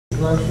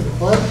rise for the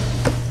pledge.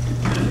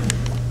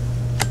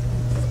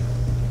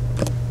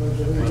 Pledge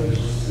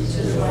allegiance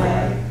to the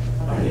flag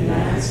of the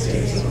United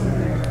States of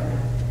America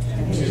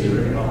and to the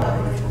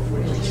republic for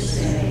which it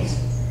stands,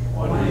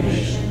 one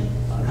nation,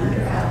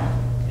 under God,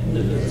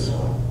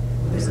 indivisible,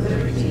 with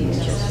liberty and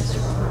justice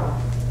for all.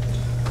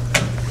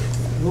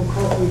 Roll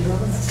call, please,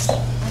 Robin.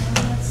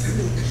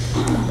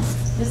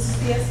 Mrs.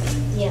 Bielski?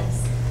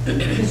 Yes.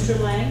 Mr.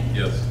 Lang?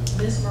 Yes.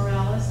 Ms.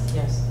 Morales?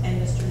 Yes.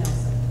 And Mr.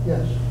 Nelson?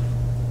 Yes.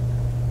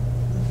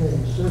 Okay,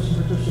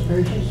 citizen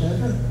participation,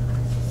 Sandra?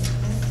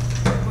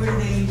 Where do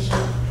they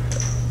usually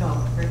go?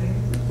 Right here?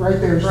 Right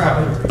there,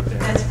 Sandra.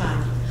 That's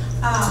fine.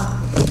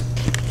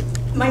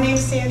 My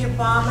name's Sandra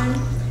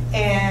Baumann,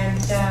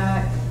 and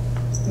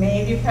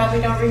many of you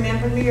probably don't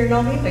remember me or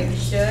know me, but you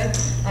should.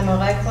 I'm a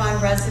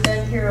lifelong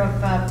resident here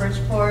of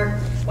Bridgeport.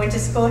 Went to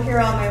school here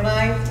all my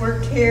life,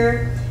 worked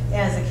here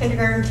as a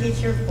kindergarten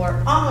teacher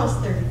for almost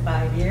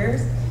 35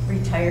 years,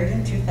 retired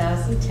in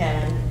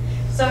 2010.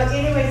 So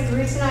anyways, the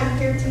reason I'm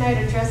here tonight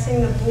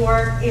addressing the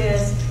board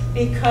is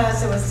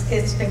because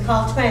it's been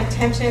called to my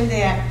attention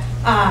that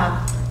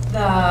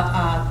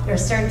they're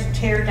starting to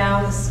tear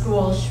down the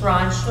school,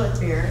 Schron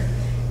Schlittbeer.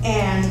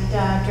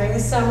 And during the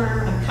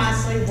summer, I'm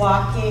constantly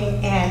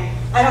walking, and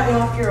I don't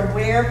know if you're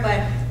aware,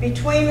 but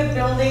between the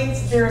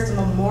buildings, there's a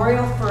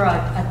memorial for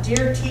a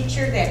dear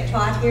teacher that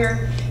taught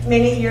here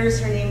many years.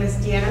 Her name is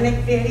Deanna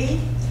McVitie,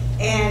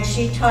 and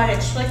she taught at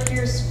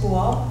Schlittbeer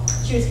School.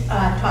 She was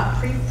taught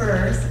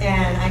pre-first,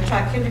 and I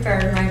taught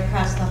kindergarten right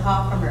across the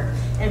hall from her.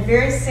 And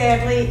very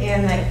sadly,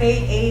 in the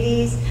late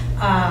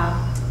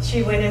 80s,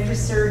 she went in for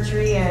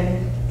surgery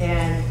and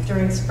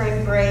during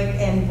spring break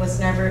and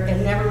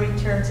never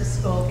returned to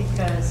school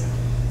because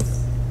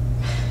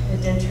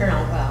it didn't turn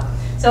out well.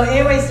 So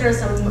anyways,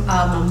 there's a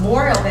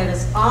memorial that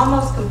is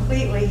almost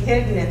completely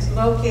hidden. It's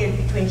located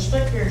between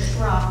Schlittbeer and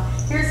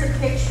Schroff. Here's a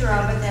picture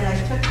of it that I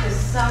took this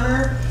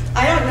summer.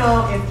 I don't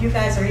know if you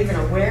guys are even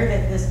aware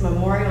that this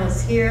memorial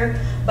is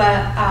here,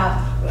 but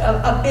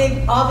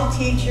all the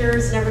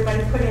teachers and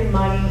everybody put in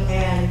money,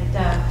 and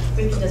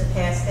we can just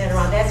pass that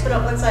around. That's what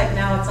it looks like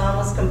now. It's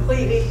almost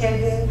completely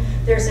hidden.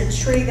 There's a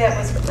tree that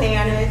was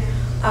planted.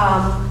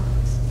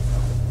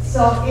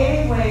 So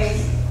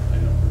anyways,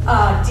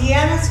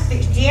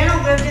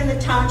 Deanna lived in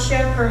the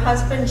township. Her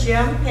husband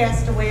Jim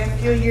passed away a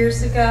few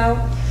years ago.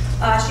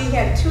 She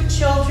had two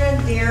children,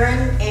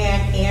 Darren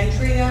and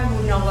Andrea,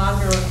 who no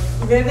longer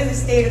live in the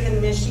state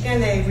of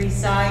Michigan. They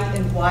reside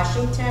in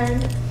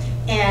Washington.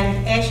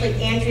 And actually,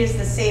 Andrea's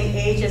the same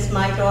age as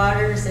my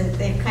daughters, and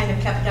they've kind of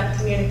kept up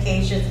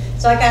communication.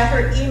 So I got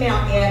her email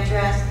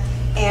address,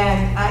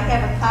 and I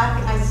have a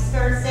copy. I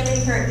started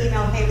sending her an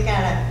email, hey, we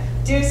gotta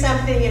do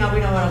something, we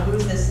don't want to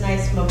lose this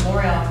nice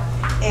memorial.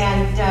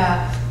 And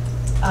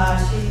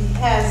she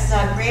has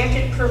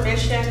granted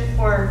permission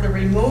for the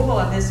removal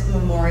of this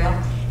memorial.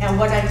 And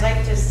what I'd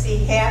like to see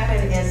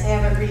happen is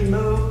have it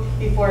removed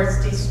before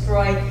it's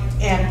destroyed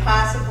and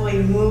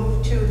possibly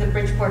moved to the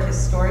Bridgeport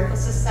Historical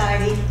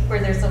Society,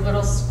 where there's a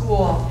little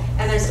school.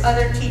 And there's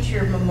other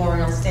teacher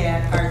memorials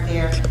that are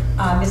there.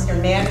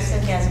 Mr.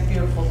 Madison has a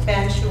beautiful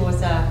bench, who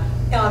was a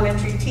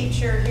elementary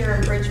teacher here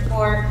in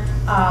Bridgeport.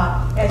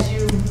 As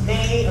you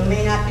may or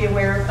may not be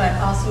aware, but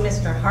also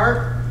Mr.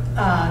 Hart,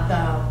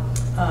 the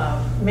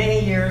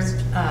many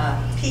years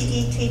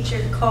PE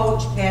teacher,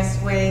 coach, passed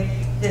away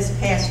this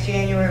past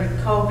January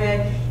with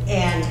COVID,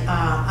 and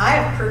I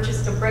have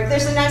purchased a brick.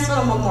 There's a nice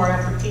little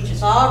memorial for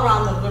teachers all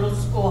around the little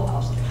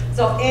schoolhouse.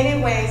 So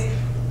anyways,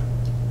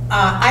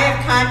 I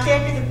have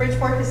contacted the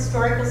Bridgeport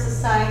Historical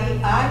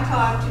Society. I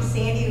talked to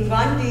Sandy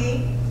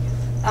Lundy,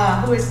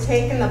 who has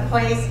taken the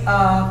place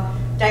of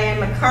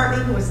Diane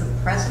McCartney, who was the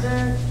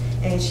president,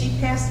 and she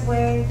passed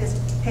away this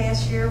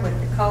past year with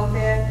the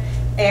COVID.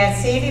 And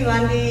Sandy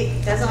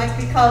Lundy doesn't like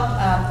to be called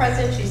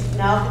president. She's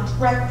now the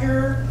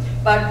director.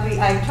 But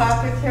I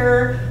talked with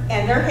her,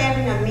 and they're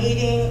having a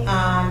meeting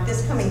on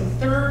this coming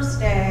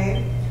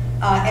Thursday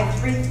at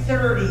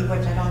 3:30,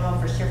 which I don't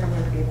know for sure if I'm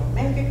going to be able to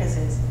make it because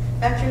it's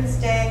Veterans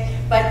Day.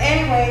 But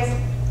anyways,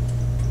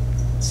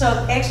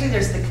 so actually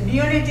there's the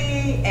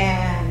community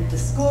and the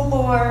school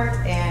board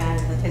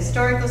and the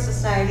Historical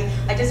Society.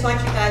 I just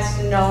want you guys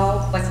to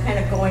know what's kind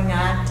of going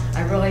on.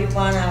 I really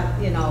want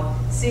to,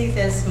 see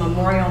this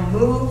memorial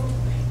move.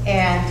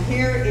 And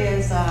here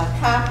is a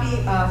copy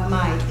of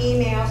my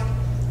email,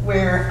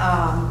 where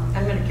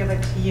I'm going to give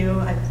it to you,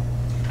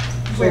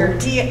 where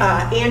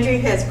Andrew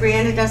has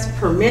granted us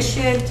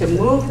permission to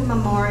move the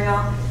memorial,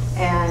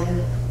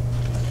 and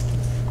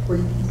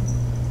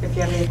if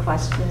you have any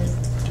questions.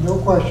 No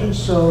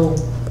questions. So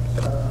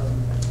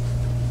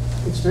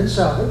it's been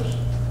salvaged,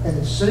 and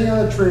it's sitting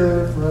on a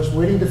trailer for us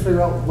waiting to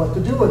figure out what to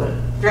do with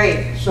it.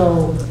 Great.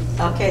 So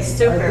okay,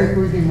 super. I think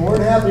we'd be more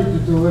than happy to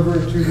deliver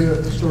it to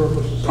the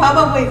Historical Society.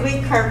 Probably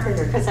Lee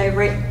Carpenter, because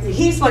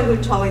he's the one who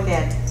told me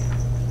that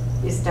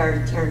you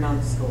started tearing down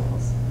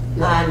schools.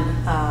 Yeah.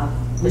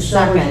 On the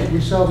second.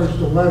 We salvaged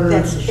the letters.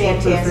 That's the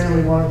Schlitter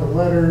family wanted the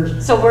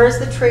letters. So where's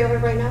the trailer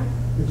right now?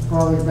 It's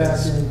probably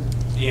back in.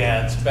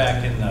 Yeah, it's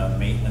back in the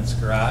maintenance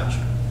garage.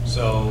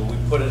 So we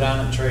put it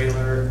on a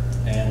trailer,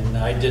 and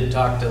I did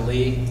talk to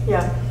Lee,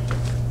 Yeah.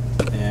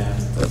 and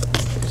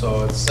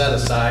so it's set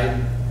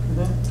aside.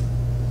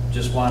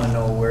 Just want to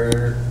know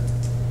where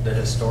the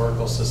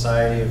Historical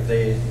Society, if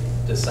they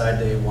decide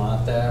they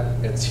want that.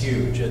 It's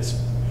huge.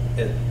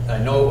 I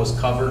know it was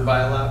covered by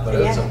a lot, but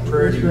it's a Yeah.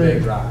 pretty It's big.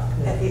 big rock.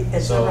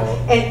 It's So-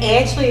 and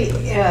actually,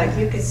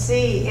 you can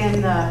see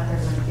in the, I'm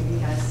gonna give you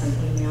guys some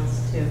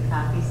emails too,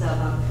 copies of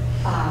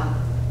them.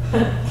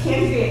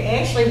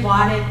 Andrea actually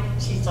wanted,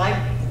 she's like,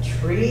 a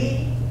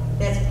tree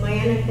that's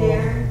planted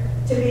there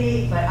to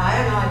be, but I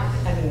don't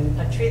know, I mean,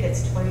 a tree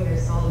that's 20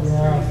 years old is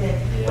Yeah. pretty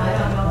big. I Yeah.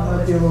 don't know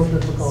Might if be a it little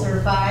would difficult.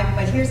 survive,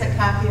 but here's a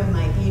copy of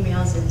my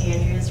emails and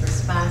Andrea's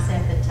response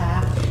at the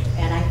top.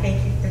 And I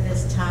thank you for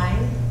this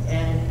time,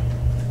 and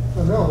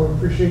Well, no, we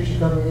appreciate you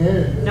coming in.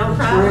 And No it's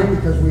problem. great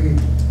because we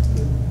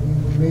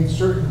made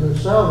certain to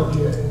salvage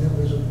it, and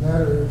it was a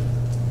matter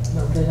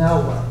of, okay,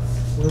 now what?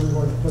 Where are we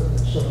going to put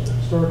this? So the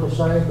Historical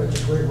Site, but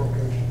it's a great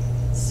location.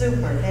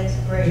 super, that's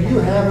great. Do you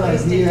have an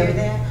Pleased to hear idea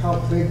that. how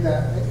big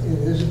that it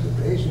is at the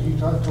base? Have you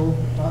talked to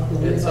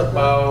Lee It's about that?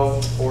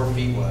 about 4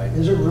 feet wide.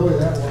 Is it really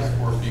that It's wide?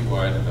 4 feet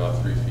wide and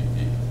about 3 feet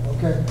deep.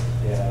 Okay,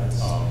 Yeah,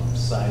 it's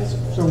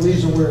sizable. so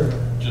Lee's aware of it.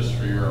 Just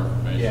for your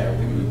information. Yeah,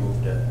 we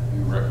moved it.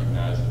 We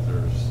recognize that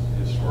there's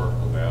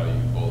historical value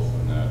both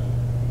in that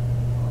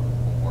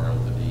memorial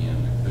to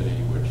Deanne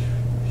McVitie, which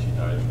she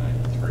died in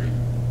 93.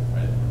 I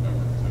didn't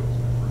remember because it was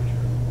my first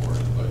year on the board,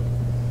 but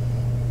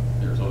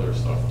there's other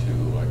stuff too,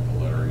 like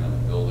the lettering on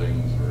the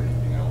buildings or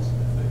anything else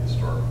that the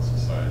Historical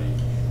Society,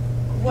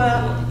 Well-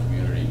 people in the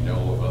community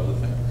know of other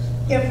things.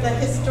 If the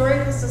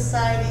Historical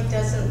Society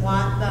doesn't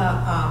want the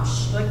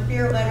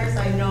Schlickbeer letters,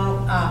 I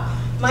know,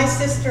 my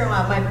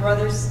sister-in-law, my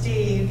brother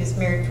Steve is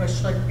married to a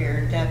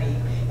Schlickbeer, Debbie,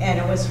 and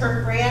it was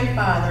her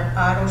grandfather,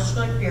 Otto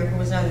Schlickbeer, who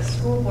was on the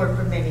school board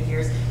for many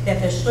years,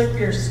 that the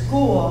Schlickbeer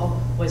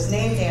School was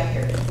named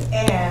after.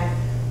 And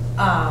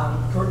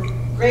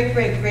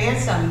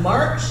great-great-grandson,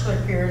 Mark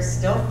Schlickbeer, is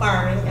still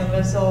farming and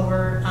lives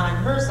over on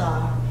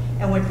Herzog,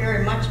 and would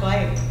very much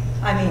like,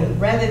 I mean,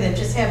 rather than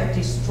just have it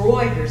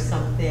destroyed or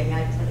something,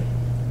 I think.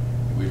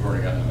 We've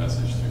already gotten a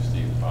message through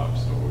Steve Pop,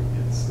 so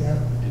Yeah.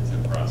 it's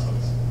in process,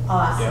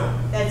 Awesome, Yeah.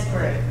 that's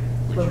great.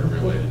 which you're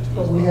related to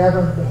But as we well.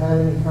 haven't had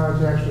any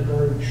contacts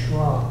regarding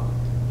Schwab,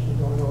 so we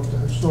don't know if the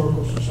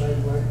Historical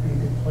Society might be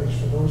the place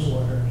for those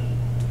letters.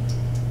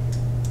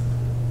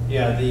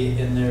 Yeah,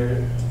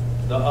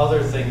 the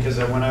other thing, because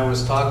when I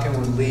was talking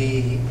with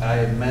Lee, I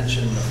had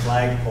mentioned the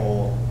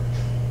flagpole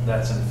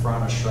that's in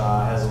front of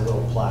Shaw has a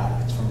little plaque.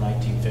 It's from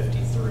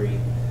 1953.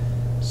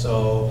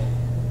 So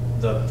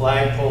the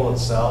flagpole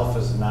itself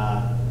is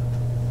not,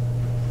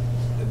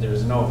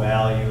 there's no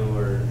value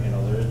or,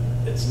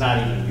 it's not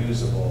even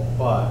usable,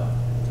 but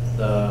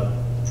the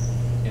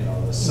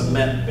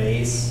cement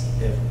base,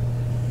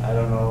 I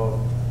don't know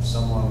if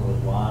someone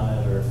would want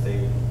it or if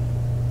they,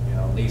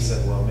 Lee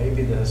said, well,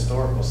 maybe the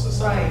Historical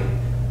Society.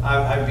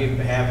 I'd be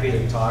happy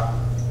to talk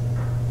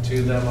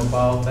to them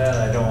about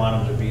that. I don't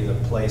want them to be the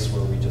place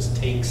where we just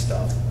take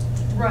stuff.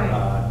 Right.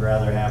 I'd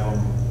rather have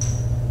them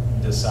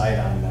decide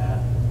on that.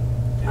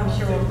 I'm if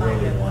sure they we'll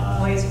find really a want.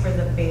 place for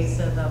the base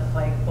of the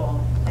flagpole.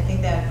 I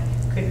think that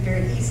could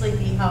very easily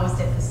be housed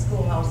at the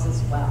schoolhouse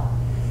as well.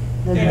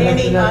 Maybe And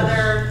that's- any that's-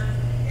 other,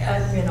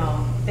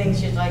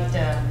 things you'd like to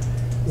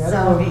Yeah, I don't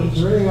know, is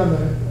salvage. there anything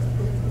on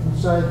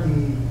inside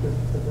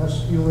the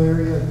vestibule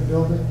area of the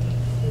building?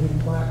 Any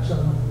plaques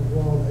on the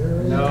wall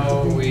there?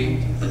 No,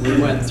 we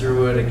went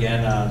through it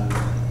again on,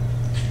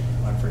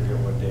 I forget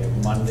what day,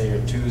 Monday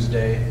or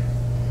Tuesday.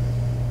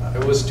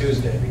 It was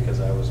Tuesday because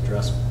I was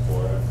dressed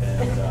for it,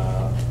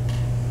 and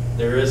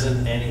there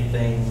isn't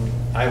anything.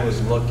 I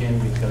was looking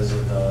because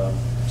of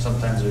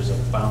sometimes there's a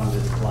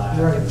bounded plaque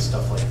Right. and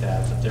stuff like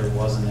that, but there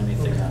wasn't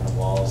anything on the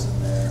walls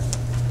in there.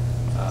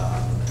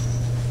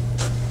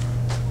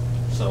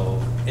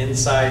 So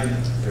inside,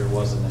 there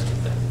wasn't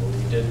anything, but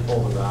we did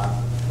pull the rock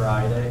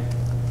Friday,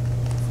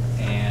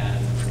 and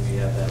we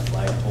have that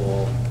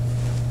flagpole.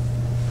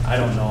 I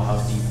don't know how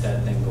deep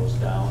that thing goes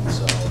down,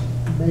 so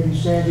Maybe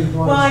Sandy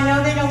Well, I wants,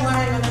 know they don't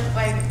want another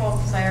flagpole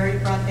because I already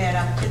brought that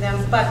up to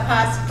them, but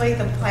possibly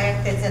the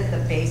plaque that's at the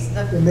base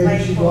of the and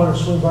maybe she'd want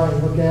to flagpole. swing by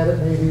and look at it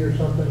maybe or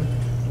something.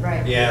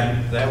 Right.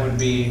 yeah, that would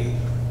be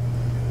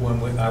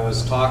when I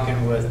was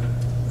talking with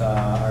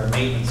our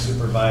maintenance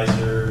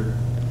supervisor.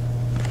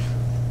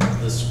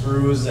 The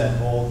screws that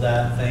hold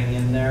that thing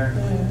in there.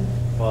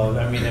 Mhm. Well,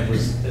 I mean,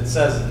 it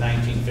says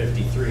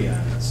 1953 on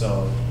it,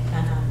 so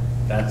Uh-huh.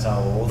 that's how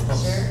old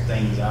those Sure.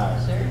 things are.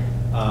 Sure.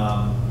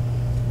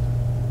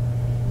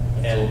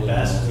 At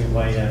best, we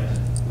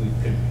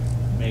could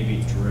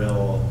maybe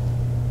drill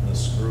the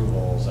screw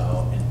holes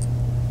out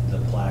and the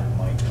plaque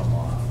might come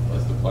off.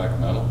 Was the plaque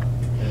metal,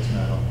 It's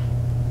metal.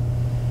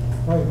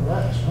 Probably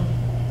brass, huh?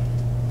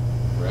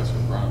 brass or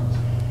bronze?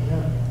 Yeah.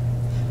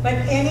 But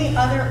any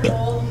other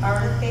old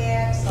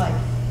artifacts, like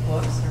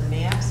books or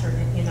maps, or,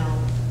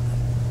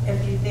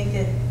 if you think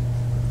that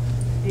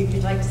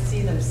you'd like to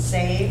see them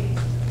saved,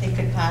 they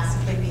could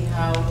possibly be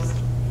housed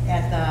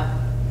at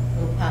the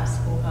little pop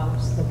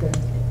schoolhouse. Okay.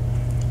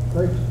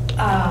 Great.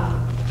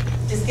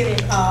 Just give me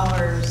a call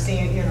or see,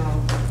 you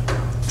know.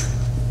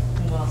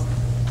 Well,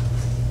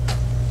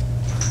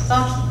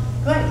 so,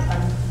 good.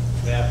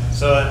 Yeah,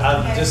 so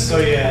Okay. just so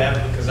you have,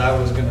 because I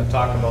was gonna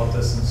talk about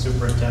this in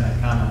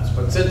superintendent comments,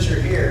 but since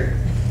you're here,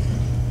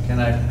 can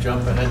I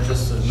jump ahead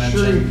just to mention?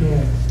 Sure you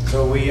can.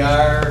 So we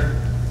are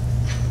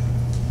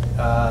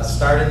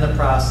starting the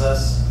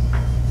process.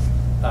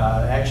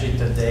 Actually,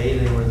 today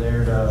they were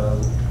there to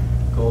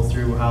go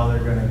through how they're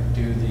gonna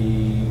do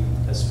the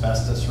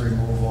asbestos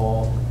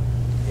removal,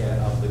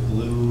 of the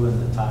glue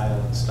and the tile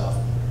and stuff.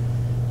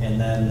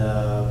 And then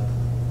the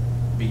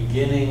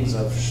beginnings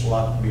of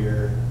schluck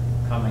beer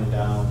coming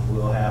down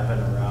will happen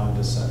around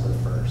December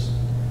 1st.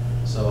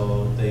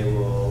 So they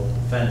will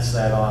fence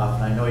that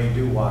off, and I know you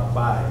do walk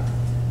by,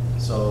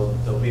 so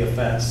there'll be a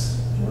fence.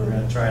 We're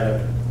gonna try to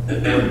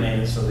coordinate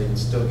it so they can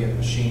still get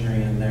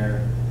machinery in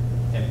there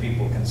and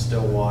people can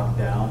still walk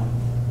down.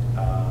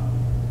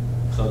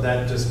 So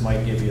that just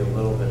might give you a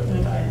little bit of a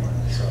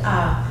timeline, so.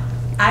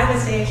 I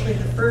was actually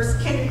the first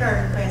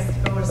kindergarten class to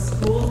go to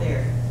school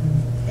there.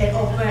 It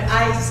opened,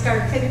 I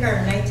started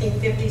kindergarten in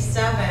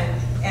 1957,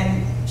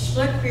 and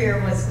schluck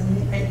beer was,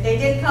 they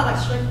did call it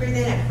schluck beer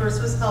then, at first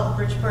it was called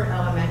Bridgeport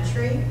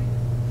Elementary,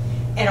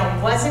 and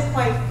it wasn't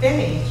quite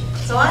finished.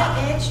 So I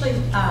actually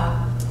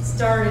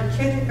started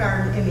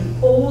kindergarten in the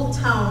old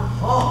town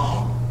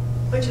hall,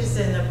 which is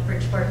in the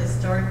Bridgeport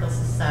Historical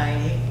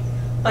Society,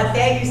 but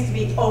that used to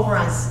be over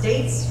on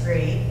State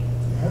Street.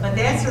 But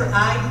that's where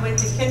I went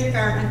to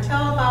kindergarten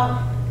until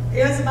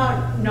it was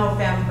about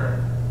November.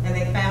 And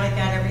they finally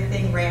got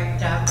everything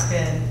wrapped up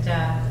and,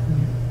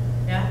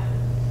 yeah.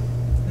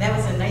 And that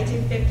was in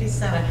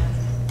 1957.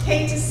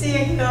 Hate to see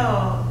it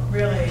go,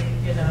 really,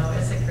 you know,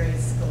 it's a great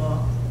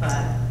school,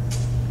 but.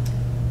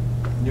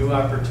 New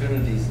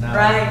opportunities now.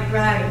 Right.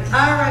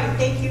 All right,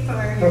 thank you for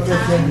your Okay,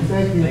 Sandy, time.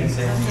 thank you. Thanks,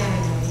 Andy. Okay,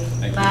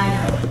 Thank you. bye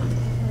now.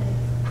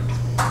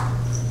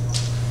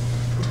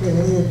 Okay,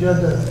 any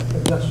agenda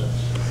adjustments?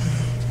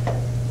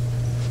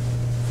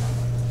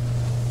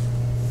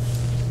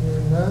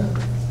 Hearing none.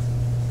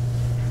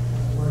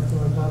 Mark, you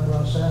want to talk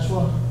about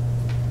Saswa?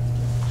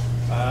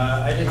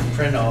 I didn't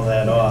print all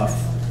that off.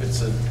 It's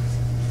the,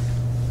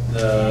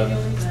 Annual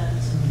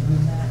event.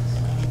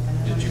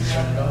 did you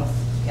print it off?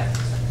 Yeah.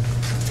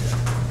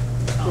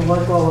 So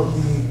like all of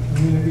the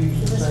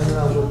communities in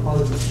Saginaw, we're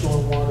part of the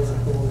Stormwater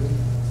Authority.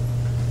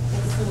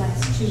 That's the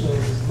last two. So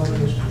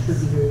money is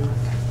contributed and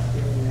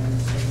we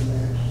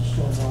manage the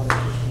stormwater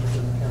system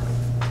within the county.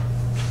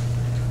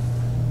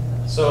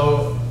 So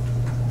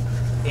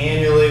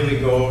annually, we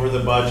go over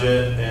the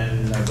budget,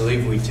 and I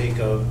believe we take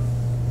a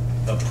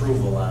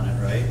approval on it,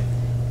 right?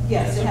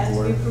 Yes, As it a has to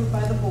board. be approved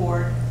by the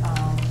board.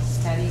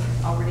 Patty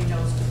already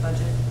knows the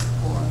budget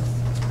for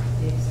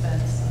the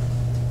expense.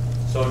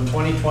 So in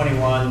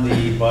 2021,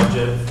 the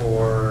budget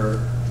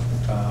for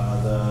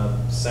the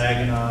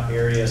Saginaw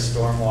Area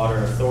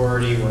Stormwater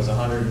Authority was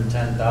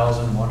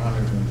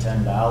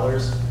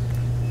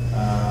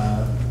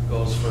 $110,110.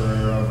 Goes for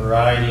a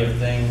variety of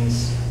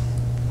things.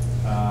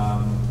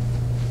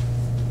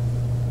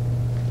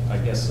 I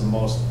guess the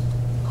most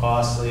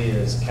costly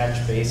is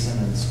catch basin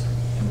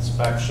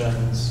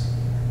inspections,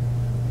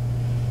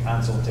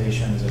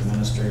 consultations,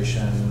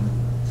 administration.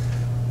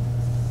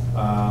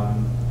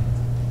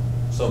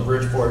 So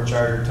Bridgeport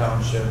Charter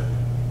Township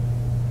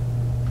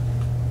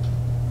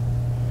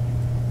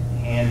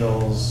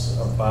handles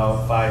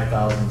about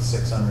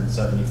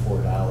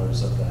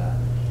 $5,674 of that.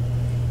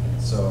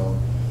 So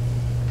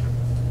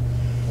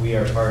we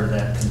are part of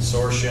that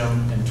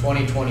consortium. In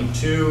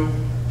 2022,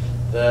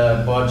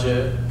 the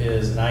budget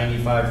is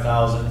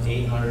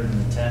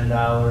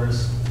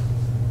 $95,810,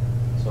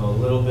 so a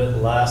little bit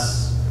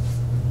less.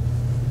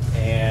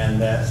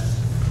 And that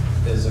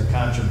is a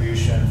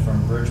contribution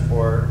from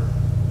Bridgeport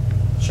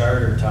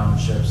Charter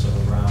Townships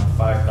of around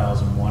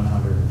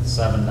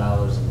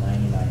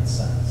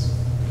 $5,107.99.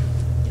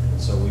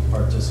 So we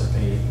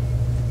participate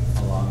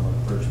along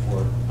with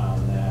Bridgeport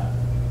on that.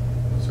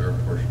 Was there a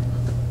portion of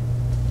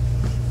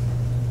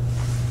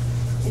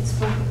It's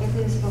broken,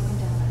 everything's broken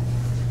down.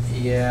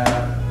 Yeah,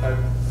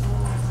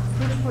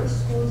 Bridgeport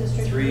School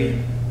District.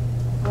 Three.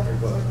 What- Or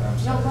go- I'm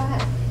No, sorry. go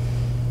ahead.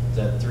 is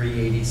that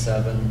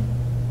 387,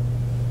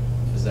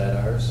 is that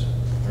ours?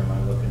 Or am I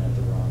looking at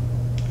the wrong?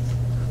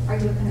 Are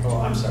you looking at?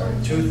 Oh, I'm sorry,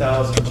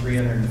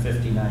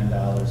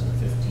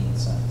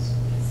 $2,359.15.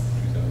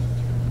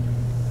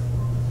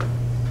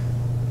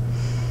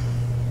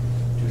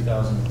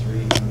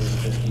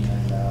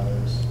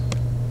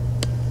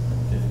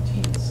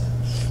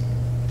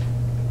 $2,359.15.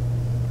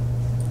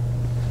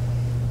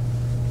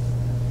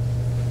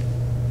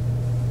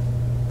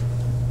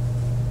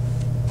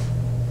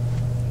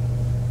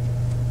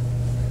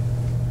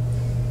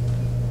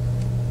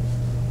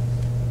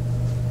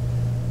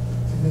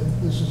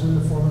 And this is in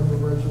the form of a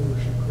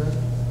resolution, correct?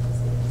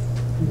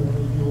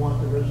 Do you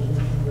want the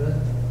resolution read?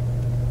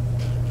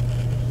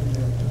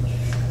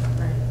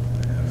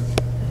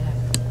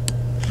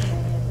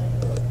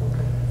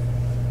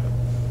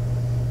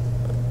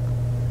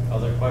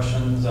 Other questions?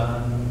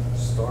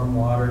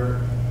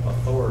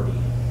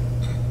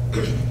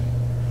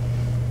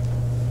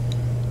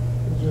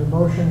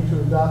 motion to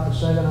adopt the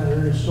Saginaw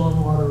Area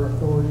Stormwater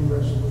Authority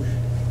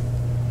Resolution?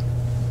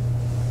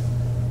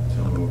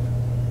 So moved.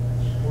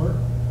 Support?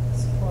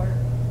 Support.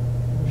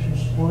 Motion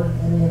support.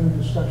 Any other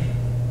discussion?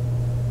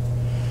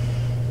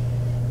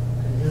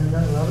 Okay, hearing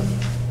none. Robin?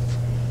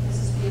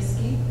 Mrs.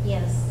 Fiesky,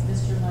 Yes.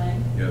 Mr.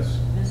 Lang, Yes.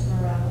 Ms.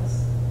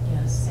 Morales,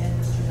 yes, and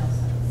Mr.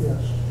 Nelson.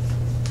 Yes.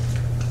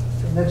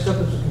 Okay, next up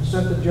is the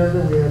consent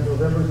agenda. We have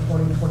November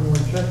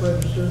 2021 check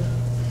register,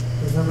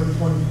 November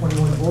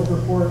 2021 board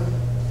report,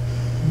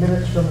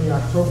 minutes from the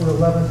October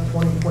 11th,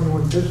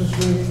 2021 business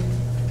meeting,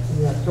 and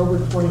the October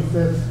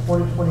 25th,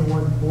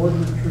 2021 board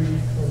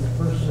retreat, and the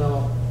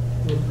personnel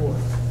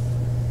report.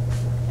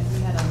 And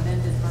we had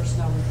amended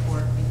personnel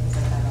report because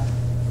I had a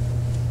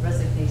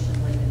resignation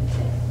late in the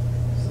day.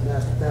 So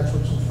that's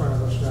what's in front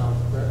of us now,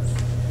 correct?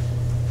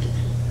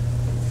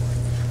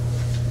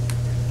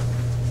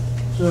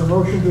 So a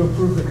motion to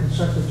approve the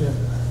consent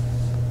agenda.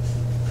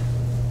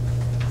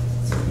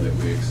 That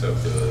we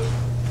accept the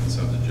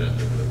consent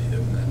agenda with the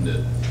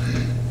amended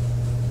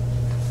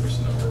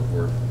personnel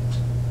report.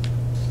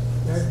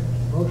 Okay,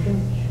 motion,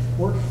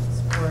 support?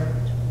 Support.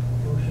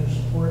 Motion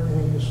support,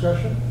 any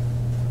discussion?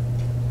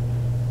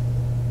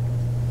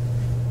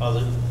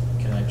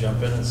 Can I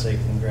jump in and say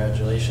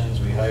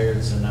congratulations? We hired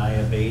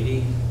Zanaya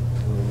Beatty,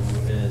 who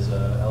is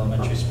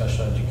elementary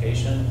special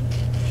education.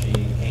 She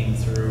came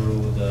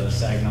through the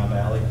Saginaw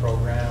Valley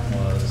program,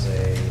 was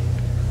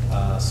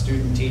a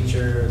student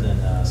teacher, then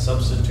a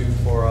substitute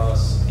for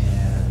us,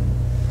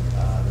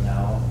 and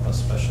now a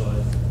special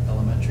ed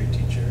elementary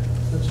teacher,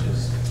 which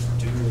is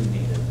duly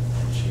needed,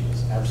 and she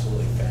was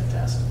absolutely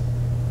fantastic.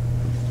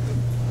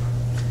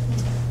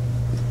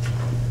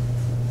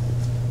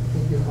 I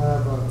think you'll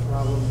have a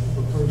problem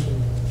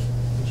replacing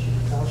Mr.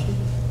 Bukowski.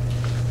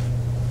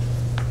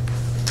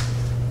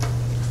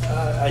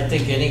 I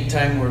think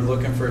anytime we're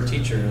looking for a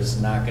teacher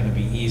is not going to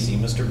be easy.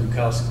 Mr.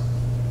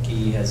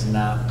 Bukowski has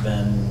not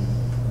been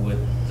with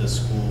the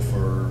school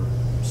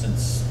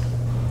since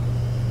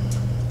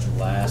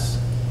last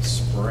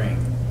spring.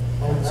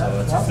 Oh,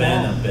 So it's that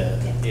been long. a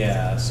bit,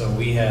 yeah. So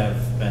we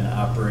have been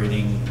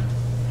operating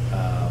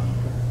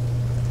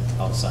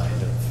outside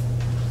of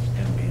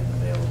him being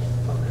available.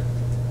 Okay.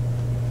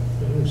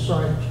 And he was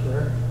science,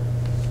 correct?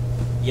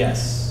 Yes,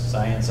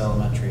 science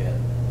elementary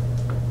ed.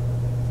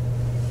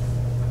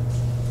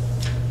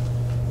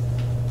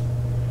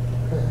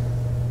 Okay.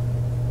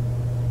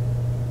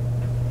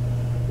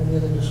 Any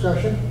other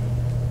discussion?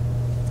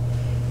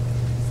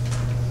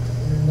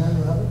 Hearing none,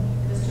 Robin?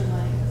 Mr.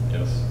 Lang,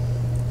 Yes.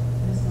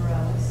 Ms.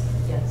 Morales,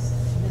 yes,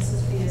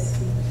 Mrs.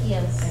 Fiesky,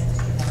 Yes. and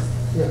Mr. Nelson.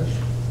 Yes.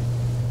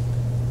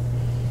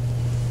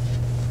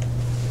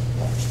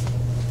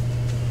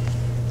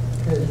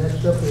 Okay,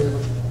 next up, we have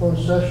a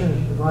closed session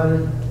is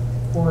provided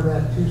for in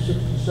Act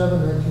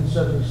 267,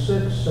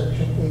 1976,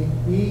 Section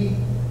 8B,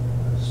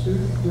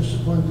 student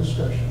discipline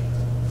discussion.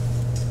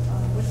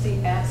 With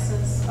the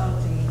absence of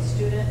the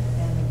student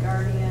and the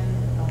guardian,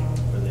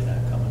 Were they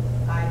not coming?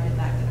 I did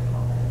not get a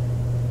call back.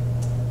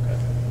 Okay.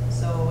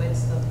 So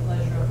it's the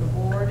pleasure of the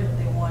board. If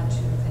they want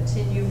to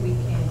continue, we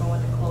can go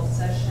into closed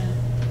session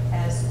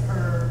as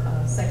per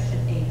Section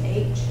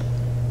 8H,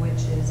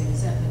 which is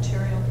exempt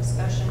material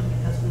discussion,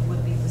 because we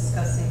would be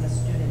discussing a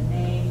student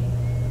name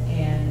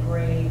and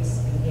grades,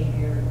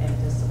 behavior,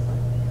 and discipline.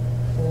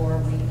 Or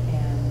we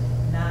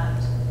can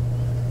not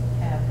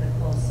have the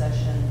closed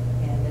session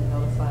and then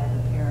notify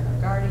the parent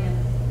or guardian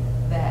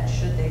that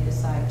should they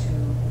decide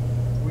to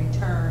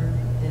return,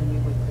 then we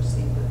would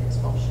proceed with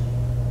expulsion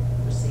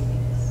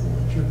proceedings.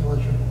 It's your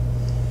pleasure.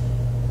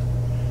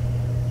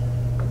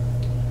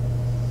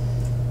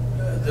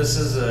 This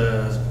is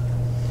a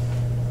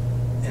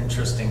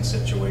interesting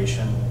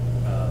situation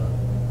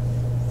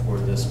for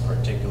this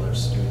particular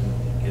student,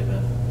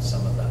 given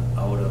some of the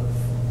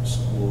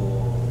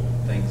out-of-school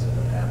things that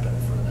have happened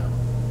for them,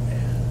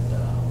 and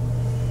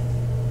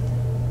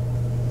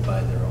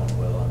by their own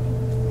will, I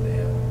mean, they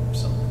have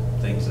some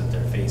things that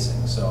they're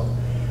facing. So,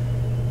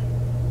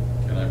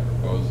 Can I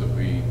propose that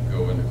we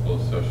go into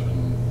closed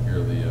session, hear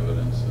the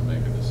evidence, and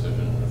make a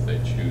decision? And if they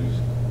choose,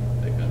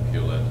 they can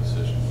appeal that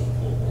decision to the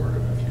full board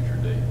at a future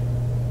date.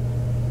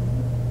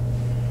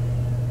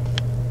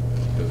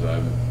 Because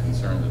I'm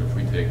concerned that if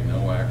we take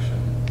no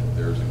action, if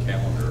there's a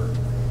calendar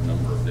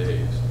number of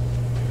days,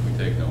 if we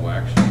take no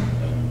action,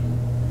 then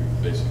we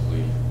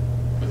basically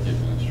put the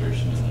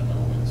administration in a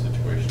no-win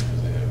situation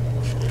because they have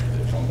no authority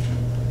to function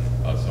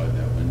outside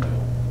that window.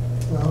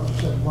 Well,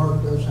 except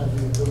Mark does have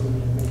the ability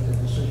to make the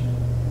decision.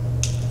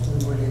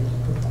 We would need to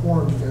put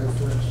quorum together,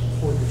 for instance,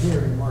 for the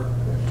hearing, Mark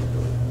has the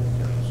ability to make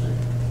that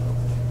decision.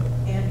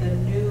 And the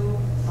new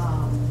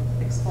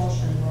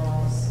expulsion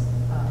laws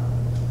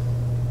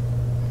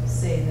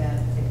say that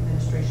the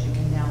administration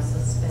can now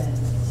suspend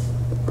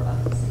for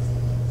up to 60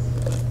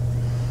 days.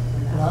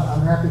 Well,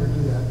 I'm happy to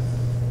do that.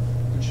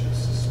 Which is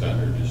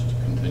suspend or just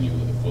continue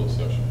with the closed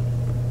session?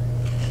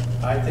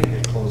 I think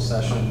a closed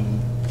session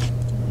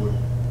would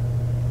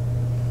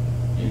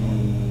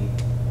be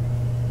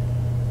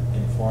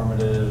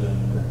informative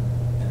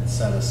and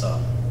set us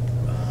up,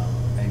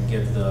 and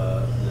give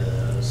the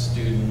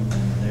student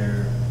and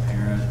their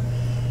parent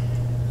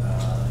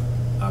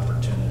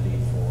opportunity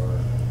for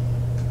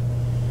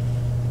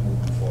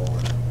moving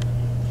forward,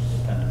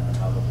 depending on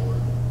how the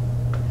board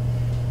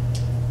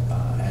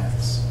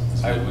acts.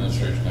 Does the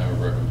administration have a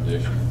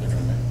recommendation that they're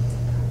going to make?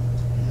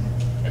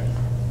 Okay.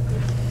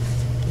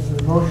 Is there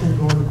a motion to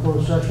go into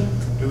closed session?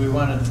 Do we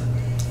want to,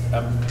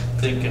 I'm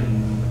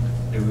thinking,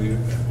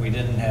 we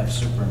didn't have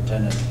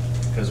superintendent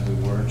because we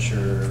weren't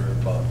sure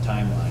about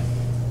timeline.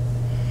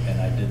 And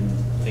I didn't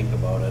think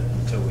about it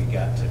until we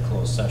got to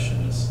closed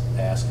session, is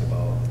ask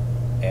about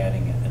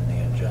adding it in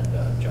the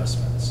agenda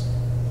adjustments.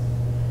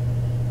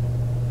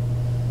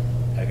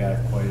 I got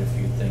quite a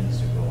few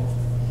things to go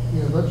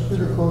Yeah, let's do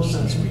the closed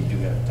since session. we do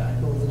have time.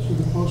 So let's do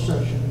the closed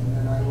session, and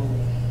then I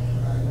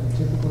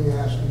typically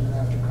ask you then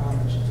after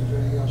comments, if there's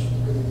anything else for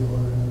the good of the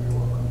order, then you're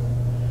welcome.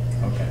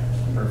 Okay,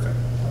 perfect.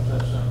 How's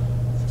that sound?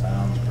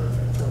 Sounds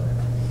perfect. Okay.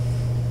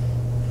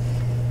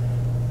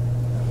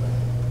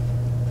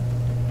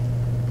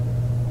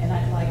 And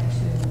I'd like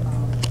to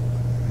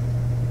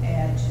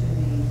add to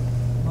the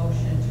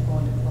motion to go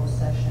into closed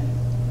session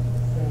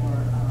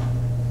for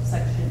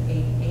section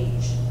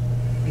 8H,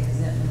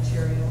 exempt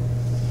material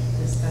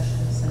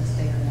discussion, since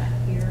they are not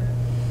here,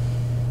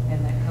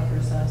 and that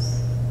covers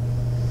us.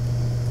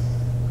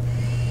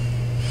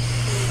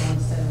 So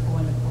instead of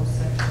going to closed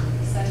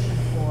session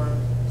for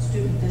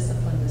student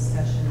discipline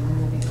discussion, we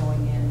will be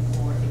going in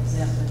for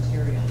exempt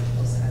material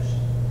discussion.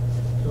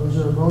 So is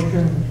there a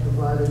motion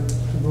provided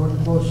to go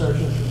into closed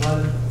session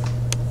provided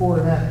for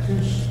an Act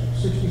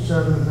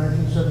 267 of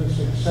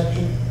 1976,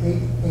 Section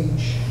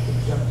 8H,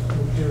 exempt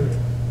material?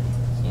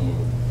 So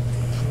moved.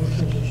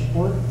 Motion is your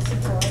support?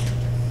 Support.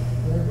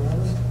 Okay,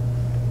 Robin?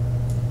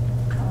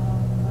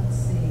 Let's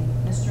see,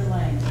 Mr.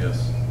 Lang. Yes.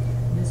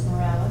 Ms.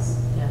 Morales?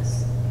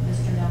 Yes.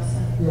 Mr.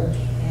 Nelson? Yes.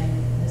 And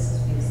Mrs.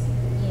 Beasley?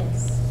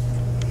 Yes.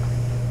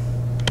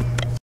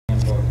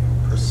 Handbook,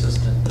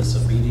 persistent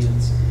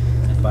disobedience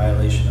in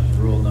violation of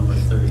rule number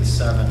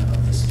 37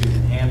 of the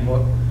student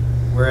handbook,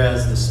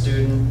 whereas the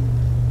student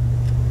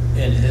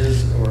and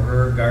his or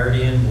her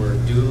guardian were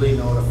duly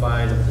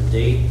notified of the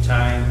date,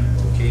 time, and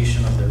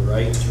location of their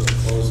right to a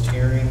closed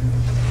hearing,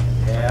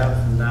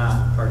 have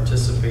not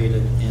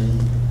participated in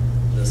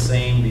the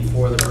same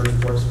before the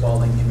Bridgeport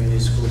Spaulding Community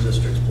School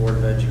District's Board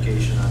of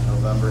Education on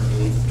November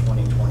 8,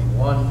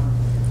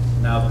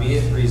 2021. Now be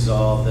it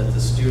resolved that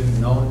the student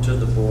known to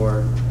the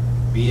board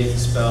be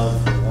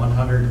expelled for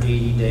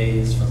 180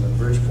 days from the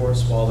Bridgeport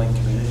Spaulding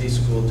Community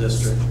School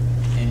District,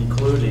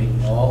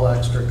 including all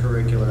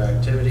extracurricular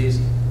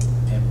activities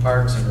and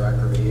parks and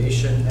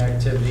recreation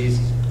activities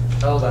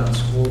held on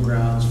school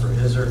grounds for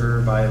his or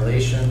her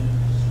violation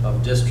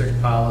of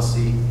district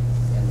policy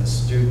and the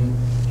student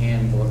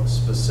handbook,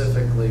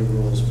 specifically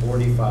rules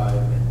 45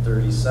 and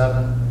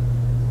 37.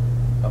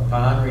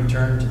 Upon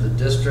return to the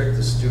district,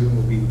 the student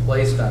will be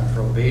placed on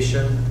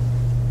probation.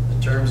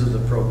 The terms of the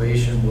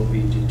probation will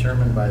be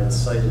determined by the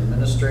site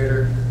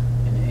administrator,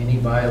 and any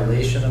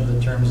violation of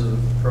the terms of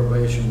the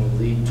probation will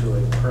lead to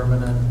a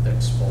permanent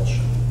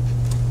expulsion.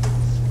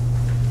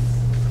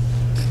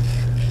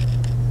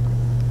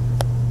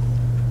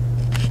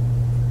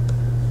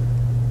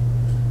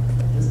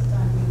 At this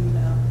time, we need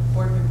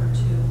board member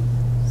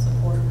to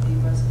support the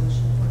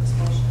resolution for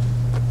expulsion.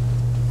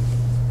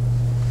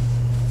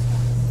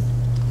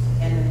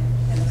 And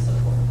a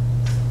support.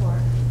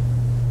 Support.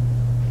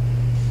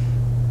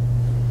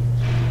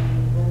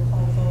 And roll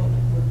call vote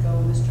would go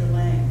Mr.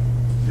 Lang,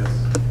 Yes.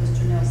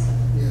 Mr. Nelson,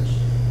 Yes.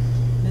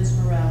 Ms.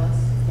 Morales.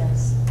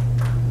 Yes.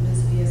 Ms.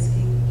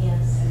 Bielski.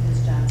 Yes. And Ms.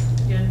 Johnson.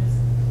 Yes.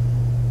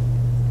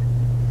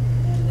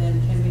 And then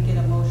can we get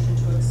a motion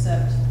to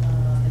accept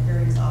the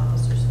hearings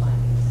officer's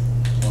findings?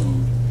 So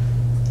moved.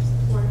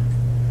 Support.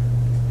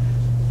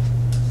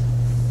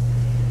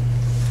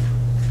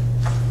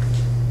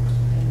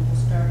 And we'll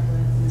start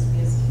with Ms.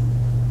 Bielski.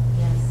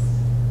 Yes.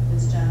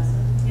 Ms.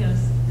 Johnson. Yes.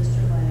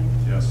 Mr. Lang.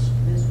 Yes.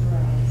 Ms.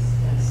 Morales.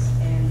 Yes.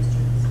 And Mr.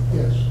 Nelson.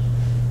 Yes.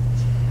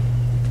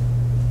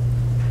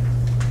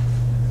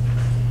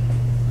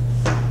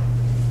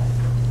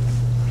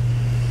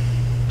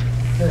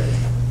 Okay.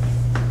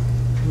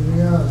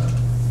 Moving on.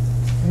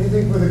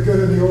 Anything for the good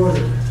of the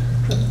order?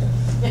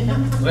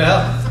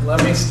 Well,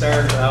 let me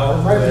start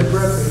out Might be with...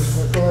 breakfast,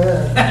 but go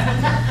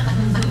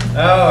ahead.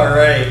 All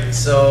right,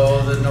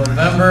 so the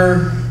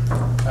November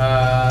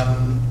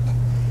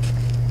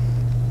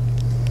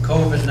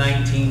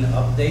COVID-19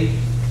 update.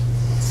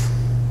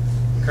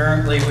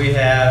 Currently, we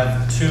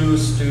have 2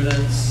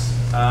 students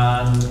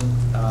on,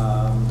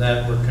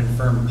 that were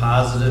confirmed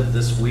positive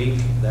this week.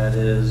 That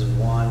is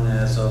one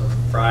as of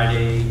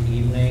Friday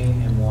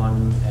evening and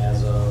one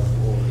as of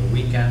over the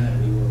weekend that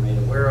we were made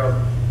aware of.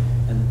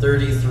 And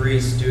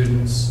 33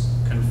 students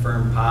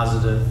confirmed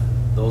positive.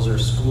 Those are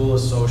school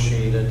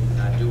associated,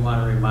 and I do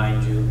want to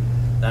remind you,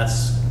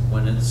 that's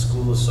when it's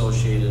school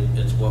associated,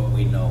 it's what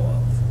we know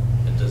of.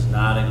 It does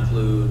not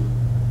include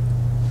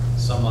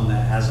someone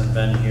that hasn't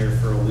been here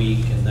for a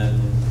week and then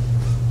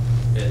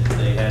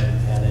they hadn't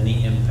had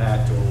any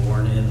impact or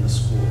weren't in the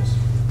schools.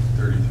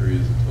 33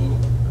 is the total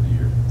for the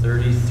year.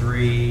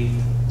 33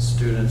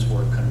 students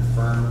were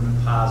confirmed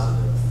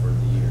positive for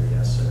the year.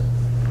 Yes, sir.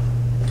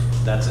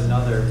 That's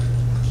another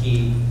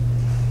key.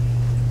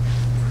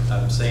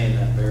 I'm saying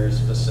that very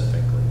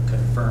specifically,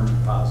 confirmed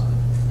positive.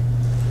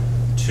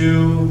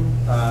 2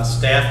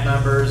 staff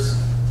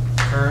members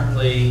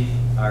currently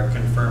are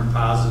confirmed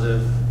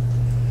positive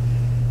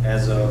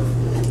as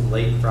of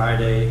late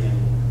Friday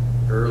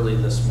and early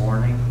this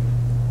morning.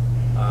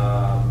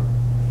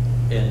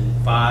 And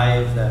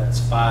 5, that's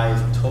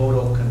 5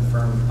 total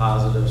confirmed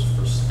positives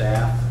for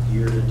staff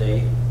year to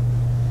date.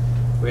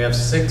 We have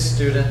 6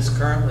 students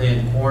currently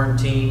in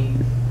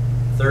quarantine.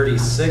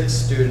 36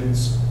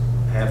 students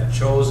have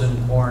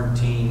chosen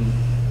quarantine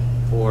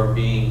for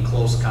being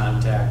close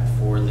contact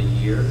for the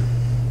year.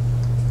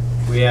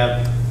 We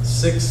have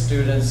 6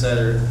 students that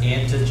are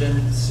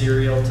antigen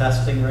serial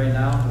testing right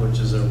now, which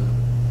is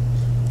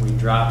we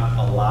dropped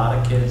a lot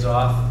of kids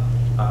off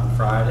on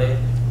Friday.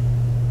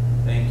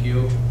 Thank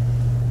you.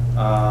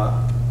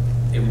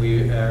 And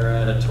we are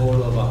at a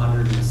total of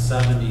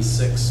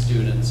 176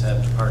 students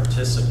have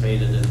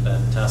participated and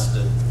been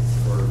tested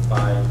for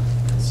 5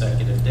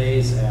 consecutive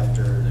days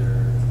after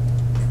their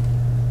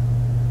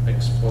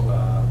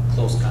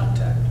close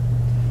contact.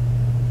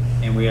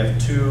 And we have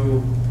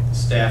 2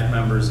 staff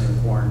members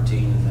in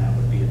quarantine, and that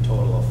would be a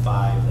total of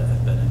 5 that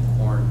have been in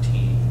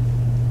quarantine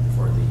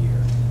for the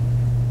year.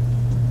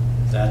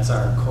 That's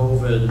our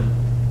COVID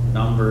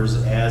numbers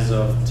as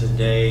of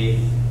today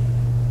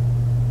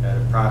at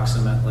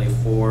approximately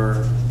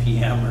 4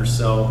 p.m. or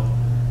so.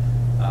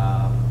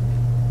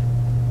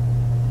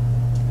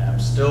 I'm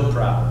still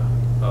proud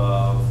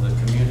of the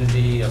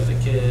community, of the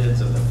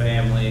kids, of the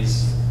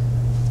families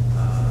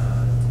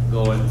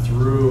going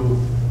through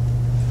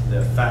the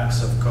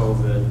effects of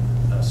COVID,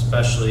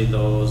 especially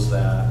those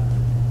that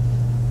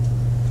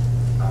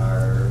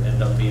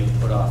end up being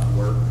put off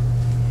work,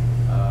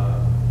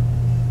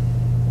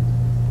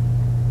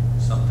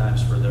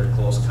 sometimes for their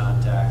close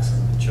contacts,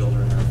 and the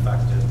children are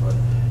affected. But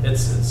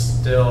it's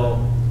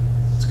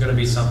going to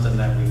be something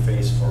that we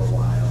face for a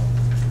while.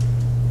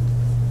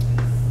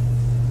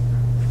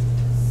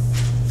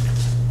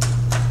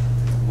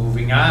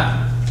 Moving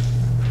on.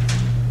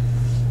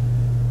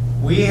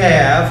 We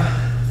have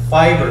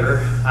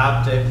fiber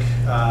optic,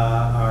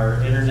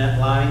 our internet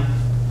line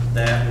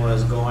that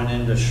was going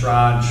into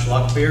Schra and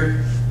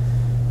Schluckbeer.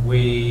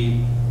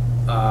 We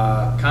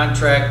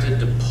contracted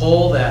to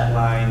pull that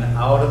line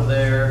out of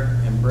there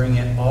and bring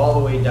it all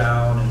the way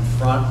down in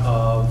front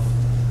of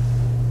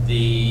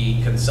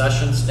the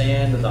concession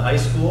stand of the high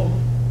school.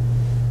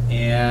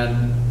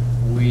 And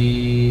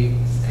we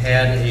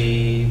had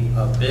a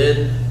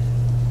bid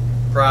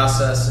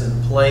process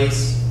in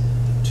place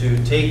to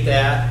take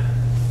that,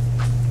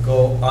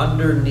 go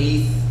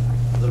underneath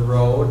the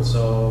road,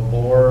 so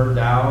bore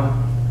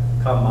down,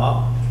 come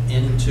up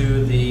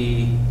into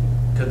the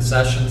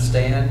concession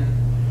stand,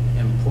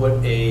 and put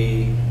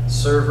a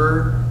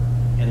server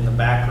in the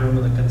back room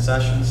of the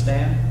concession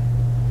stand.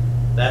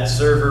 That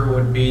server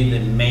would be the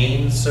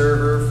main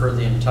server for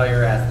the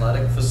entire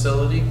athletic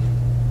facility.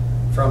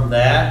 From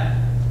that,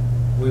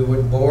 we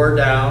would bore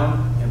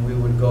down and we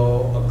would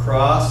go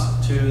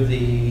across to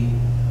the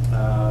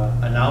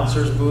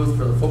announcer's booth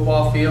for the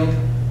football field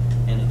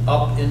and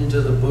up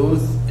into the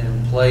booth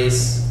and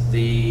place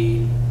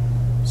the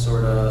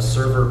sort of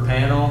server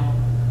panel,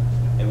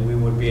 and we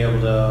would be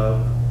able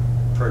to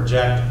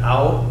project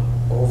out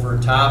over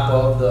top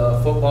of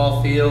the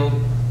football field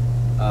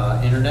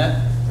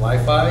internet,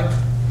 Wi-Fi,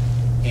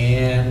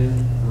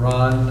 and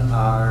run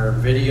our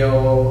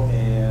video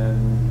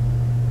and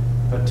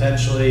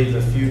potentially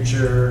the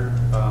future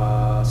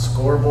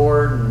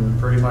scoreboard and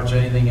pretty much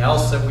anything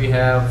else that we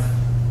have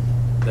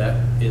that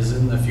is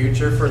in the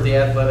future for the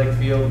athletic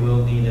field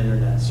will need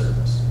internet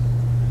service.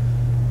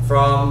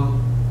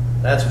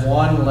 That's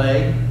one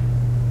leg.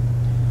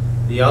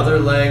 The other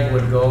leg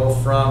would go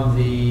from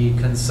the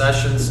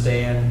concession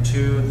stand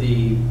to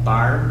the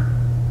barn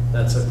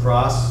that's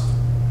across,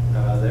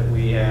 that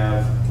we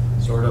have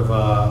sort of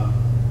a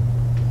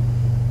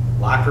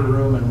locker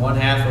room in one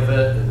half of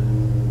it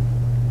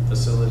and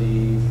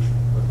facility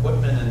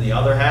equipment in the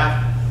other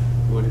half.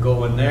 Would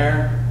go in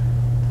there,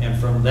 and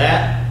from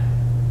that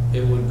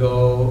it would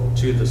go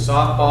to the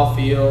softball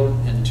field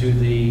and to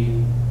the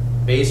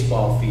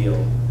baseball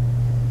field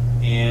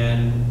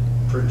and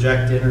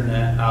project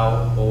internet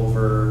out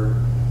over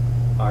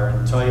our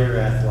entire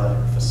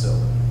athletic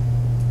facility.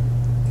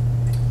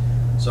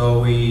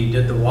 So we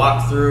did the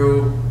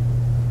walkthrough.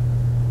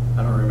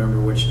 I don't remember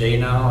which day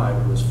now.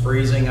 It was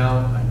freezing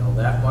out, I know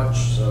that much.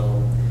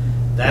 So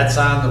that's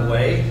on the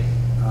way.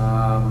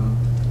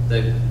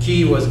 The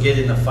key was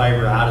getting the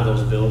fiber out of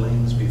those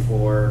buildings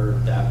before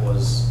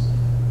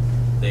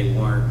they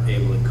weren't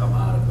able to come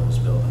out of those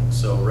buildings.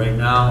 So right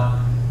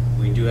now,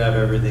 we do have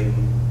everything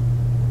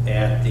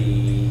at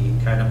the,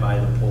 kind of by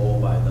the pole,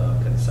 by the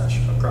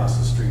concession, across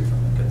the street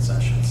from the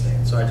concession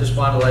stand. So I just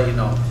want to let you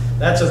know,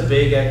 that's a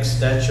big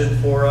extension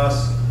for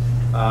us.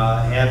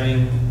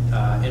 Having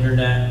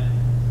internet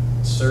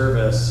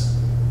service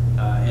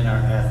in our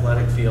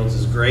athletic fields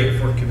is great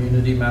for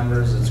community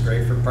members, it's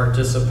great for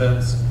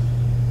participants,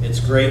 It's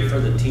great for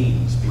the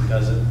teams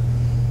because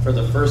for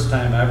the first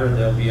time ever,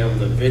 they'll be able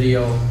to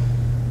video.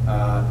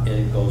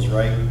 It goes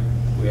right.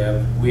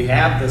 We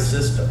have the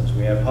systems.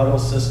 We have huddle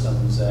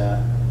systems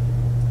that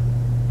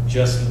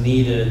just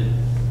needed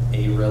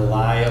a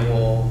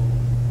reliable,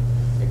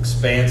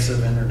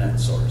 expansive internet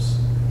source.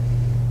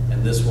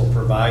 And this will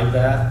provide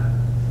that.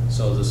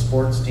 So the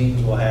sports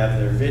teams will have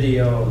their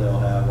video, they'll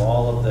have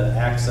all of the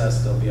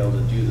access, they'll be able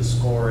to do the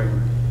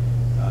scoring.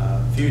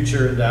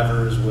 Future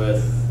endeavors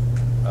with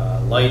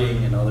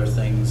lighting and other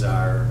things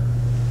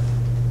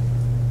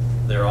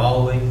they're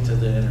all linked to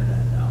the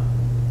internet now.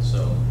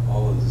 So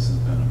All of this has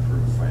been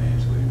approved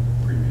financially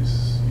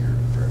previous year,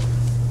 correct?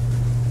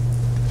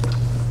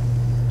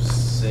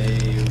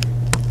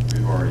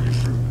 We've already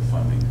approved the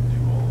funding to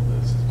do all of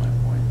this, is my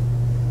point.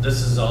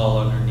 this is all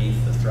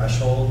underneath the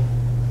threshold.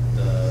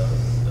 The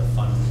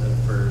fund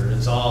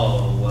it's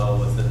all well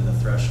within the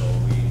threshold.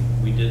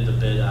 We did the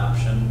bid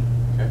option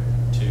Okay.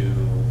 to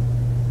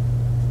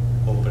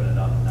open it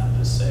up, not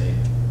just say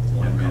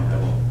one Yeah, man,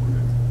 company. we're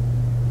good.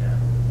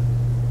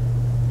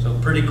 Yeah. So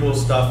pretty cool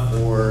stuff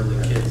for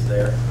the kids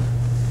there.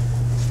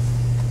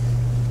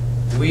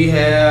 We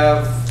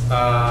have,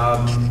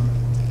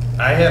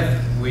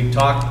 we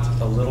talked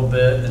a little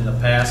bit in the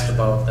past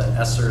about the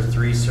ESSER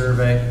 3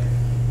 survey.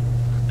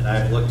 And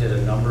I've looked at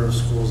a number of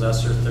schools'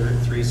 ESSER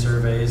 3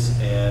 surveys,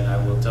 and I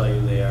will tell you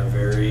they are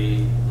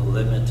very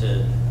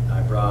limited.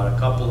 I brought a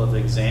couple of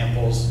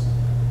examples.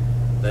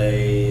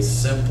 They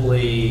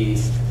simply,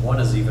 one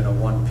is even a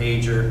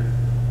one-pager,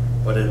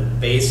 but it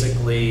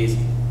basically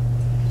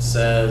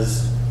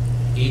says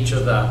each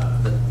of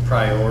the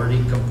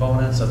priority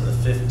components of the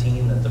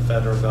 15 that the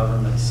federal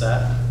government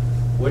set,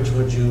 which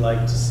would you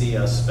like to see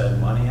us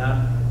spend money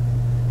on?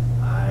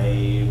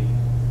 I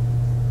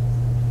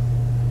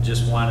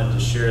just wanted to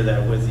share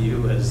that with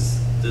you as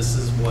this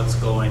is what's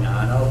going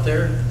on out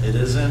there. It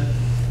isn't,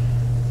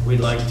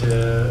 we'd like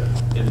to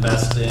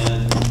invest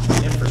in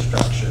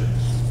infrastructure.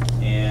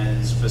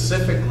 And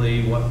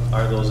specifically, what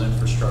are those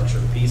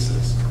infrastructure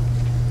pieces?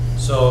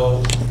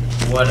 So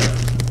what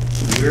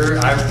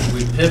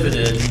we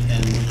pivoted,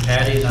 and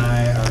Patty and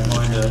I are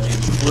going to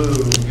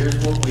include, here's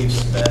what we've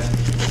spent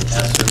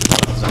ESSER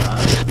funds on.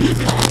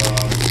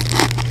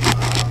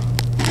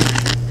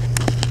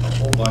 A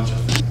whole bunch of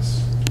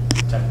things.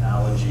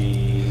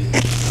 Technology,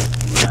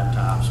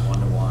 laptops,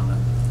 one-to-one,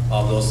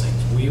 all those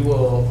things. We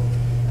will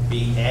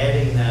be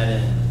adding that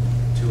in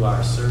to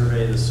our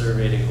survey, the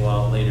survey to go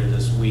out later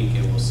this week.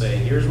 It will say,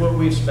 here's what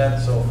we've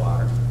spent so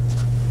far.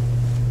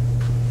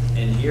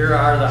 And here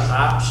are the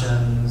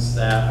options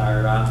that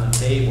are on the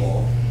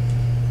table.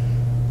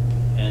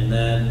 And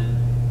then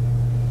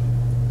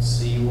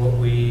see what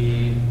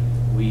we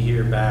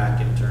hear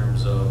back in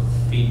terms of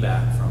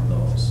feedback from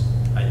those.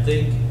 I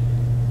think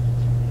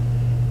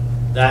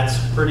that's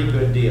a pretty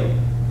good deal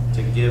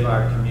to give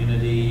our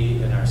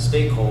community and our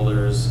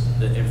stakeholders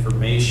the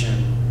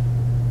information.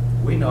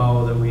 We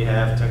know that we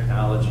have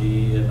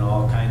technology and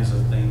all kinds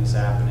of things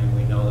happening.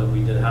 We know that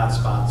we did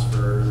hotspots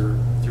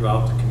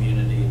throughout the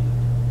community.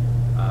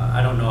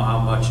 I don't know how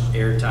much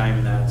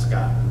airtime that's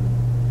gotten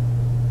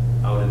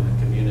out in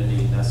the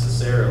community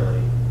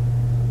necessarily.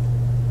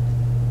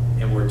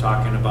 And we're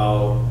talking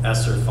about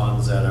ESSER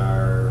funds that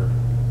are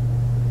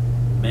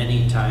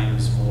many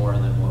times more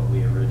than what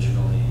we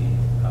originally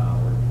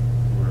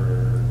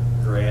were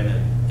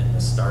granted in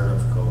the start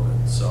of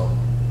COVID. So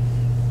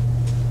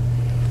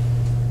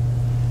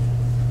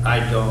I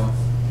don't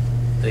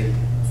think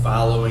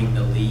following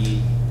the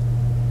lead,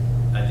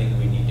 I think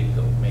we need to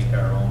go make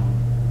our own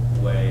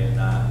way and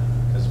not,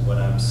 because what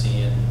I'm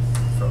seeing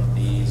from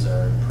these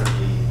are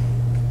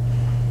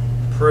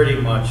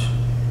pretty much,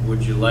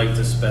 would you like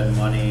to spend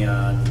money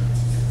on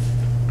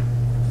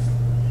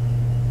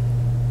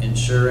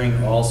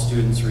ensuring all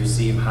students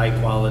receive high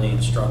quality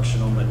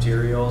instructional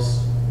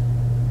materials?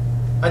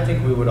 I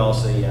think we would all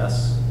say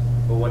yes,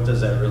 but what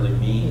does that really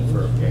mean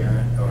for a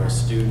parent or a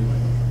student?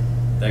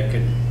 That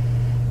could,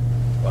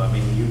 well, I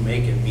mean, you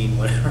make it mean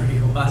whatever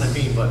you want to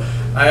mean, but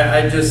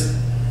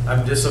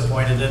I'm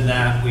disappointed in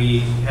that. We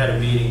had a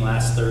meeting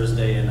last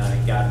Thursday and I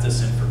got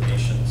this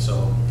information,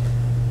 so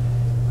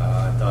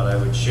I thought I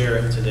would share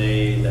it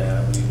today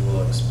that we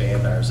will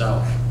expand ours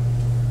out.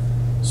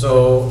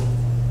 So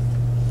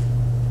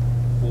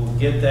we'll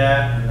get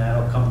that and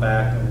that'll come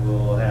back and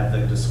we'll have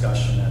the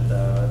discussion at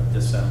the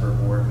December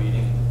board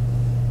meeting.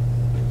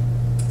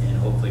 And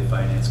hopefully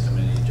Finance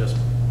Committee just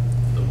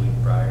the week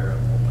prior,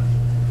 I'm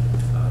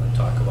hoping to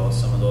talk about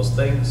some of those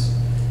things.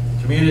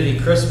 Community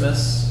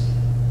Christmas.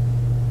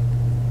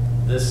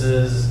 This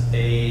is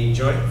a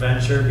joint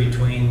venture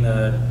between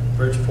the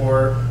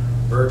Bridgeport,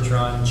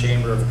 Bertrand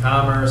Chamber of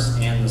Commerce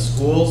and the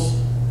schools.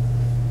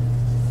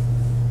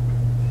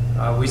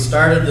 We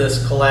started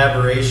this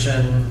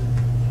collaboration,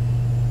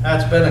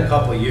 it's been a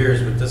couple of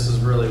years, but this is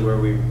really where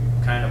we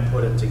kind of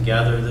put it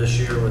together this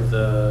year with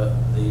the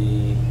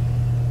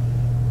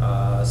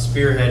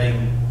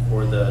spearheading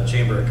for the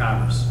Chamber of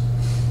Commerce.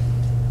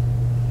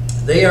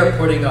 They are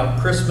putting up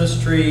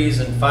Christmas trees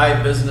in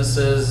 5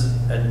 businesses,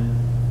 and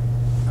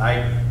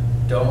I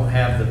don't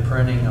have the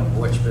printing of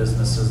which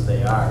businesses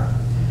they are.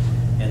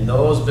 And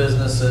those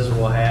businesses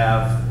will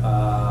have,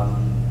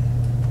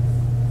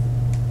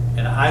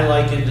 and I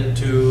likened it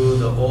to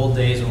the old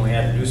days when we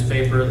had a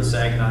newspaper, the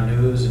Saginaw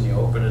News, and you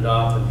open it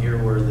up and here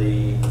were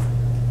the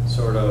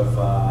sort of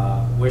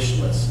wish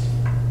list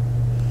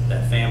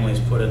that families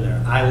put in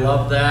there. I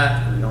love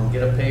that. We don't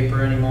get a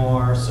paper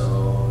anymore,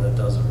 so that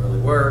doesn't really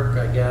work,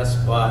 I guess.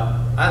 But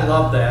I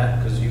love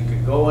that because you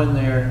could go in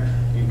there,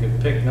 you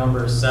could pick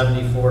number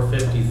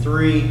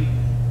 7453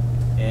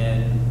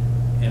 and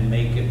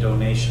make a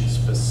donation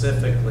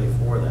specifically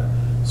for that.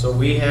 So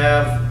we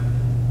have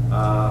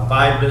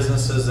 5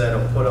 businesses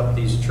that'll put up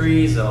these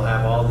trees. They'll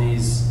have all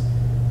these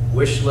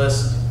wish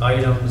list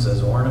items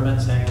as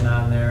ornaments hanging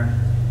on there.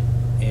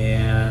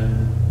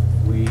 And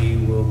we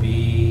will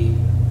be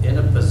in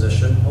a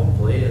position,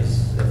 hopefully,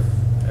 as if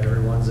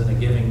everyone's in a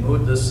giving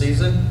mood this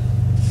season,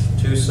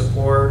 to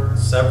support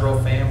several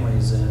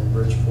families in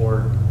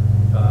Bridgeport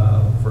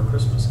for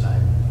Christmas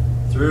time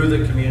through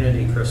the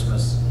Community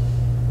Christmas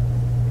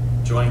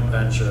joint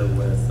venture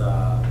with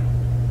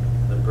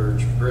the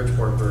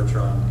Bridgeport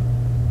Bertrand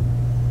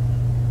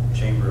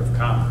Chamber of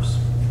Commerce.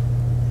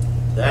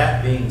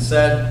 That being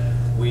said,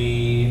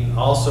 we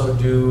also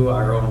do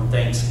our own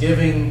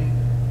Thanksgiving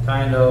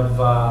kind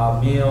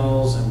of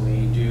meals, and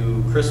we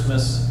do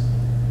Christmas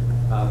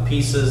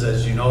pieces.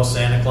 As you know,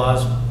 Santa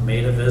Claus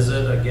made a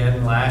visit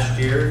again last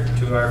year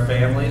to our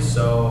families,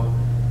 so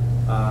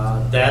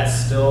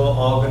that's still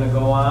all going to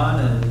go on,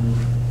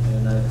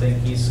 and I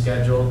think he's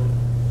scheduled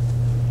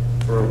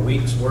for a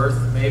week's worth,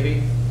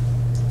 maybe.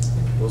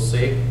 We'll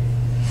see.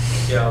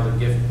 See how the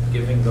gift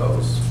giving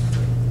goes.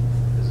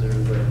 Is there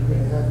You're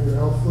gonna have your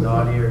elf with you?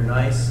 naughty or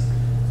nice?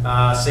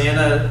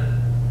 Santa,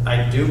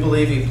 I do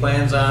believe he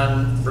plans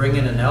on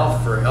bringing an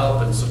elf for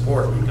help and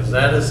support, because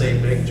that is a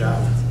big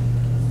job.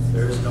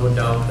 There's no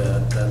doubt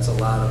that that's a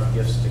lot of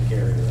gifts to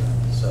carry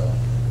around.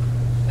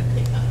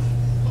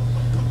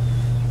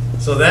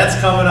 So that's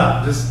coming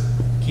up. Just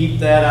keep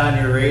that on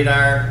your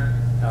radar.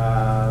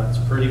 It's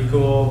pretty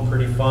cool,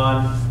 pretty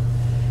fun.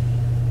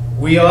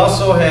 We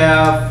also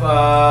have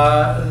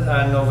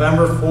on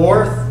November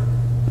 4th,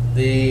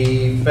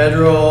 the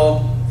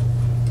Federal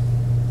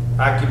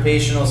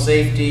Occupational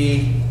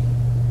Safety,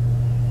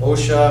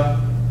 OSHA,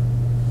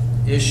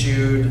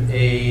 issued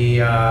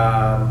a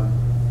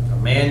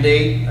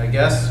mandate, I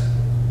guess,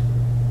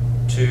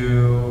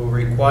 to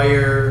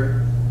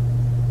require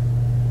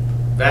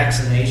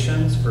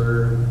vaccinations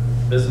for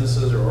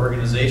businesses or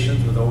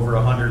organizations with over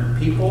 100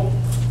 people,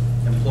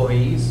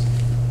 employees.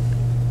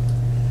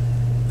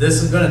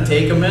 This is going to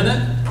take a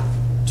minute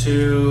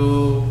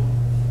to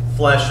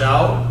flesh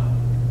out.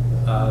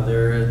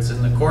 It's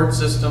in the court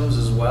systems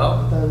as I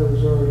well. thought it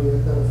was already,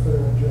 I thought a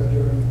federal judge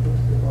already put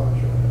the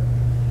kibosh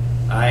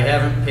on I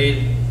haven't paid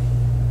it.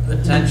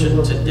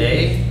 attention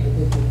today. I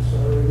think it's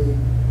already,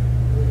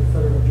 the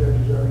federal judge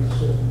has already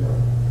said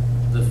no.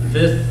 The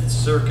 5th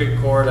Circuit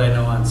Court, I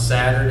know on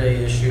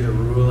Saturday, issued a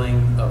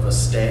ruling of a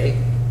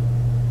stay.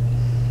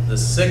 The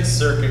 6th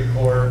Circuit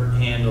Court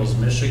handles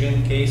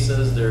Michigan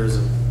cases. There's,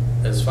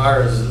 as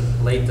far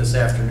as late this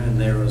afternoon,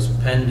 there was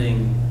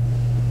pending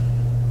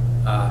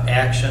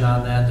action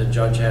on that. The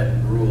judge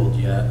hadn't ruled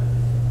yet.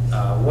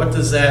 What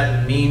does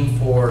that mean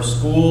for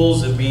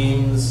schools? It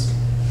means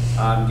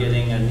I'm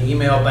getting an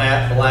email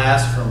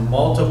blast from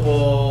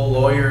multiple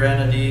lawyer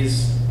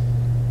entities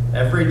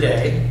every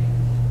day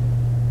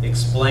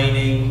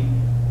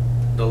explaining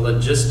the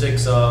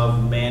logistics of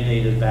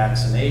mandated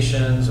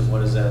vaccinations and what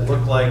does that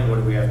look like, what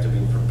do we have to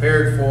be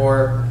prepared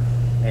for.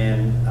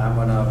 And I'm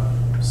going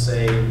to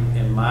say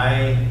in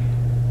my,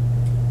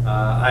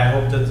 I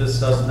hope that this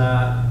does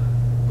not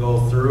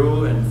go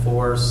through and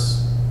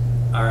force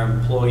our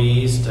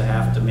employees to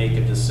have to make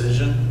a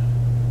decision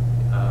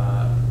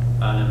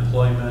on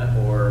employment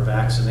or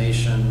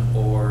vaccination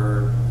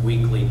or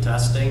weekly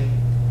testing.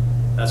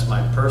 That's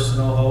my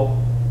personal hope.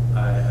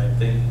 I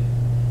think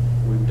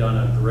we've done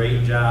a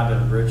great job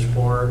in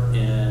Bridgeport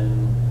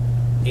in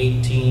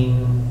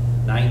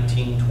 18,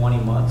 19, 20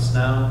 months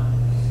now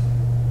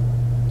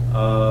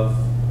of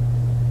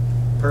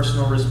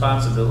personal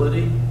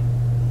responsibility,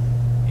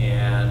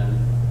 and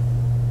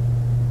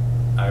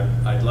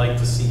I'd like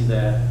to see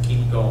that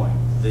keep going.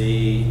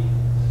 The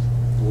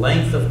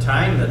length of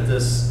time that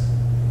this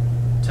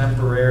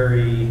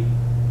temporary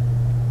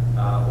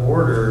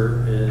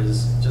order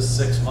is just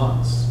 6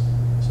 months.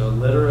 So it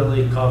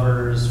literally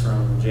covers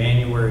from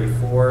January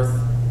 4th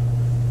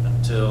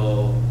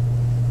until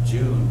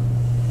June.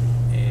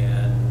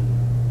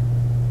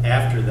 And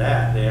after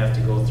that, they have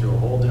to go through a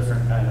whole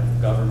different kind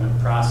of government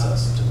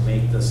process to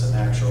make this an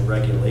actual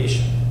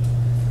regulation.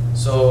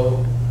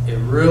 So it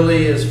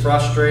really is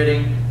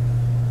frustrating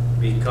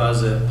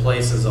because it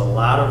places a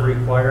lot of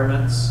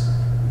requirements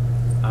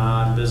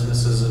on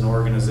businesses and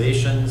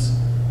organizations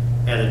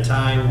at a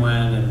time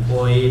when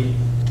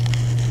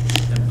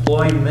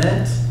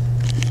employment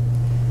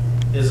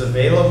is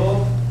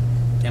available,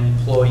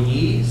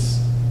 employees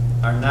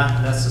are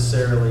not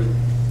necessarily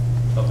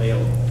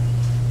available.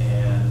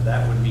 And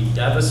that would be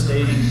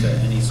devastating to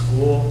any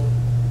school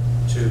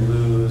to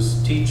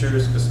lose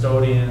teachers,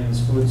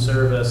 custodians, food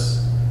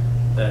service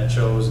that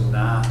chose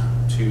not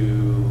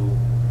to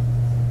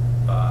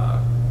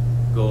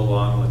go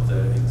along with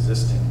the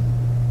existing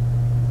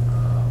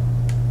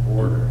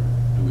order.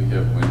 Do we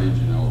have windage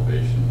and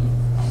elevation of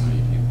how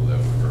many people that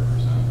would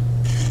represent?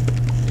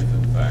 If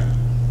in fact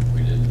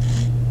we didn't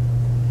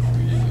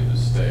get to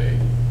stay,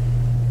 do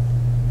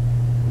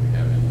we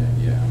have any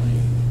idea how many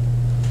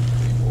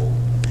people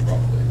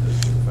roughly, this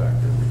is the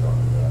factor we're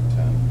talking about,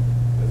 10,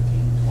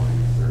 15, 20,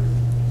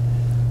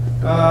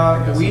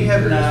 30? We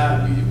have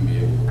not. Would we even be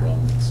able to run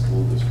the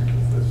school district if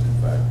this in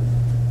fact,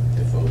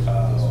 if those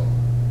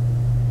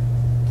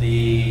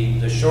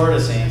The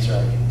shortest answer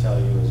I can tell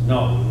you is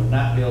no, we would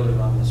not be able to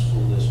run the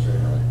school district.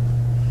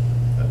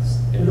 that's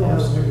We don't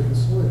have to make it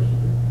employees,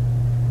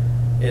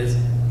 do It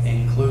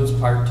includes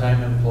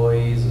part-time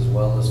employees as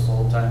well as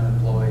full-time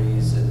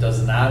employees. It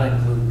does not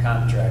include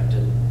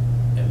contracted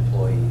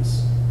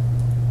employees.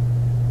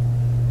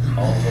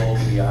 All told,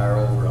 we are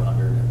over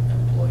 100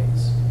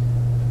 employees.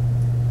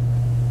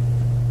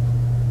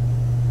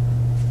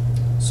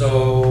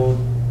 So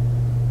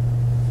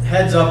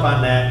heads up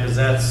on that, because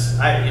that's,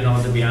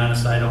 to be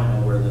honest, I don't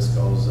know where this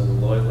goes.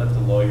 Let the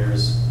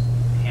lawyers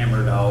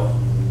hammer it out,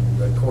 and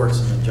the courts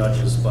and the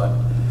judges, but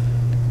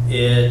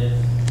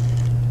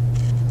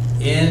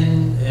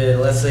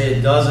let's say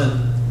it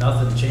doesn't,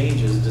 nothing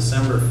changes,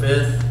 December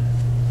 5th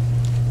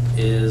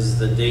is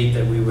the date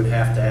that we would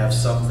have to have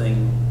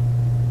something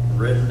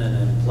written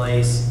and in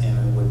place, and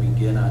it would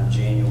begin on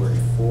January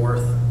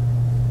 4th.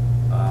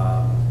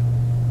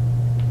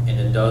 And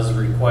it does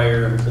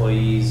require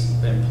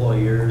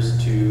employers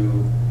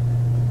to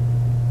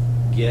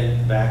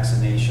get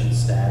vaccination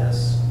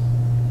status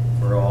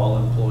for all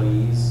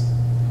employees.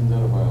 Isn't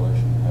that a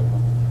violation of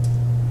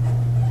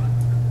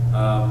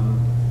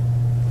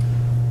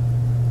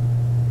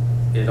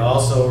HIPAA? It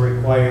also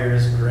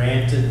requires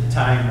granted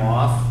time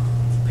off,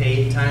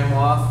 paid time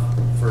off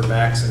for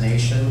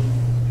vaccination,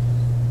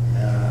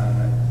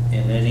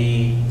 and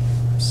any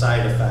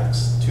side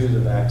effects to the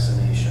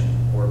vaccination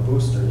or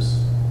boosters.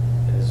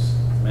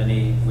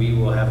 We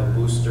will have a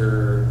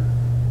booster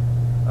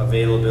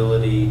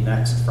availability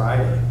next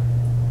Friday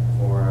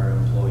for our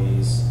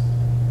employees.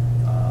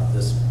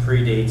 This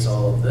predates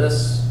all of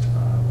this.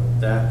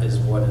 That is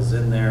what is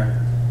in there.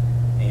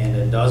 And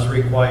it does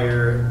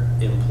require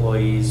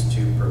employees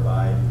to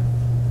provide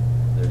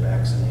their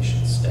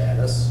vaccination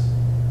status.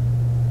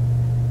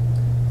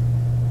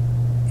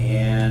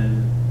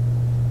 And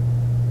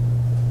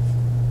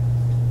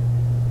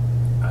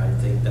I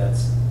think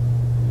that's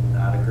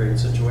not a great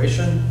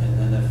situation. And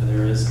then if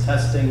there is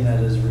testing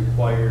that is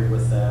required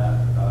with that,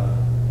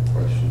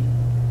 Question.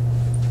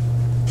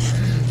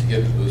 To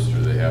get the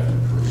booster, they have to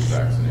prove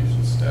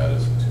vaccination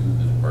status to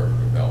the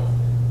Department of Health,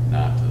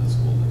 not to the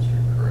school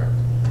district, correct?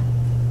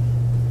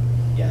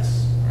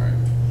 yes. All right.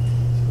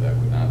 So that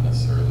would not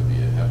necessarily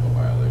be a HIPAA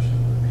violation,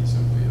 it would be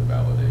simply a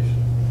validation,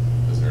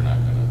 because they're not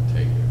going to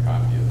take a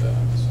copy of that,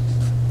 I'm assuming.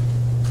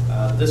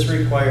 This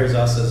requires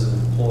us as an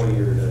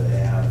employer to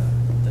have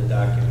the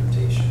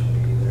documentation. We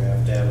either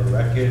have to have a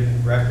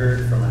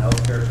record from a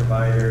healthcare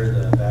provider,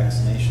 the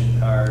vaccination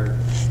card,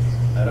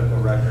 medical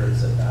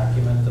records that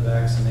document the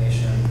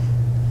vaccination,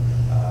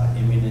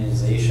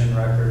 immunization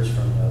records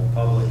from the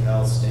public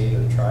health, state,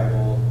 or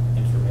tribal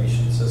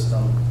information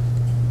system,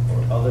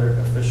 or other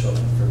official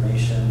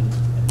information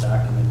and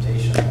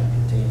documentation that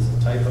contains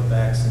the type of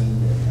vaccine,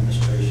 the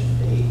administration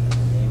date, and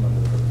the name of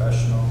the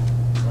professional,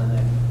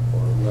 clinic,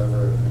 or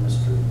whoever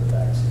administered the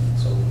vaccine.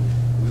 So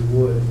we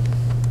would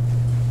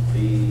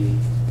be,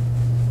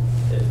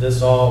 if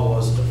this all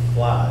was to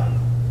fly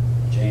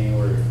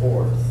January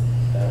 4th,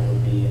 that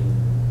would be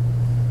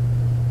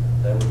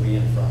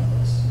in front of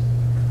us.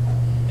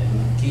 And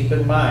keep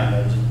in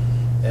mind,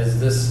 as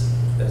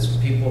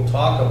people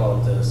talk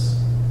about this,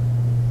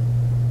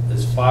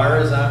 as far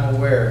as I'm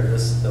aware,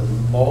 the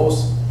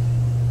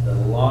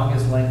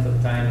longest length of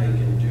time they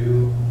can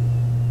do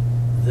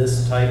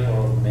this type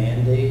of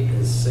mandate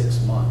is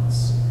 6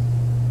 months.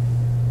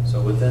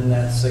 So within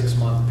that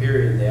 6-month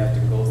period, they have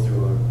to go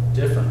through a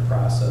different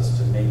process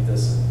to make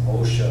this an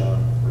OSHA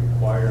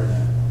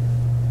requirement.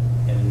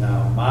 And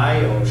now my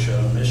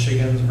OSHA,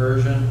 Michigan's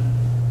version,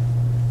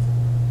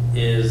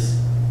 is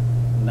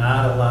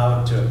not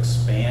allowed to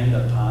expand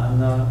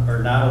upon or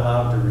not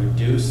allowed to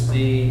reduce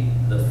the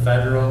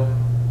federal,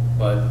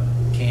 but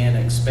can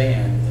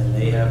expand. And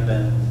they have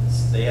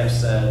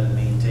said and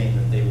maintained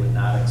that they would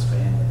not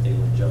expand, that they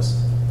would just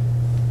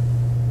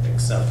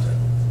accept it.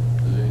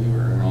 Is there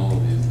anywhere in all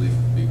of these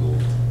legal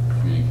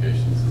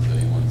communications has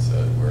anyone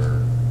said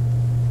where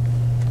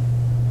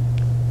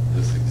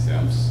this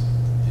exempts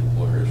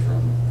employers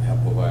from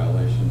HIPAA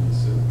violations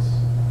suits?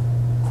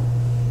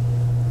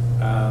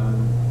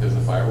 Because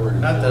if I were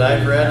an Not that I've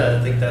employee- read,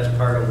 I think that's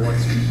part of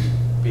what's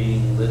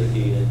being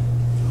litigated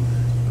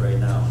right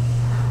now.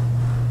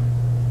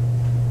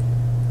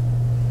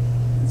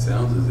 It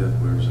sounds as if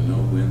there's a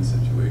no-win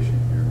situation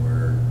here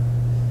where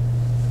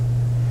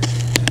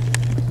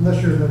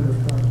Unless you're a member of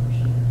Congress.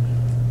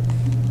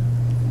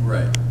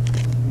 right.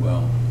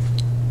 Well,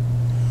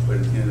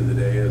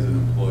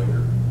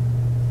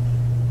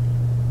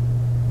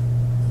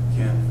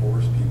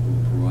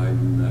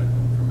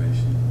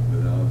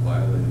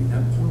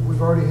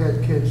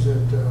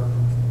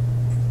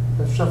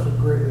 suffered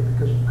greatly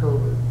because of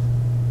COVID.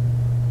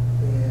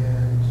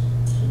 And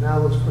so now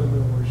let's put them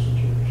in a worse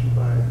situation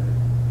by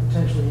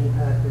potentially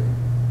impacting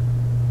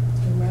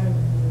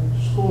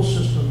school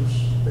systems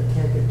that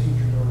can't get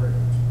teachers already.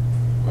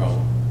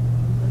 Well,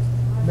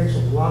 Makes a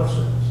lot of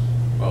sense.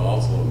 well,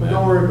 also, But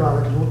don't worry about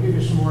it, 'cause we'll give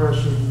you some more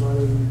extra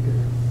money, you can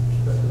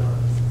spend it on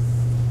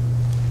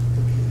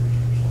computers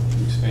or something.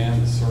 you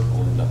expand the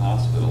circle into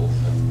hospitals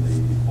and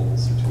the whole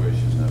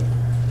situation of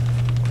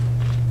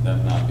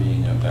them not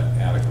being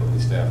adequately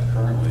staffed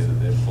currently,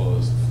 that they've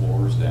closed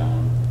floors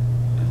down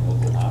in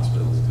local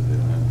hospitals because they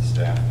don't have the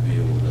staff to be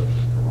able to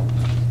run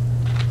them.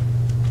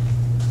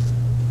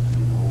 I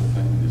mean, the whole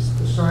thing is,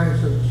 The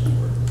science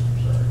doesn't work,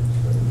 I'm sorry.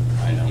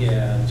 I know.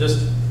 Yeah,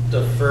 just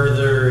the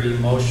further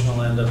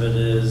emotional end of it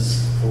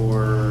is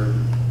for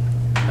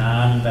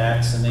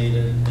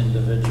non-vaccinated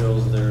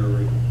individuals,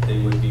 they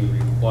would be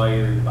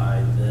required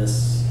by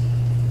this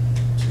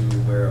to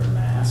wear a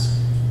mask,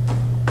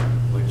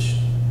 which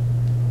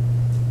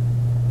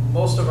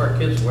most of our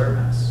kids wear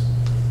masks.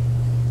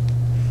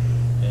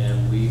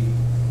 And we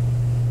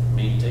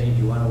maintain,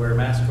 you want to wear a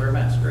mask,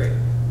 great.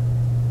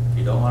 If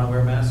you don't want to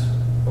wear a mask,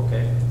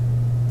 okay.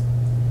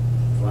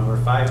 If you want to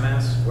wear 5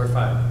 masks, wear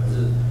 5.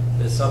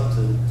 It's up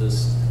to the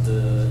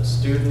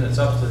student, it's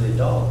up to the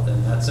adult,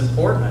 and that's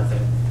important, I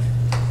think.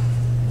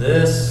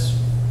 This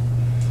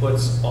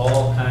puts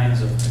all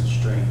kinds of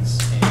constraints,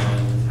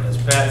 and as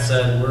Pat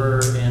said,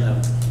 we're in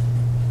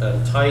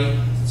a tight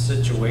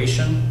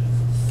situation.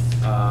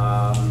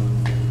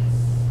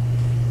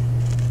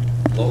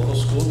 Local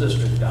school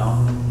district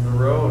down the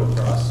road,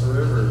 across the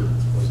river,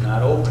 was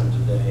not open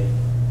today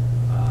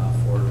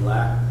for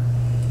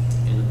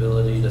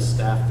inability to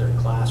staff their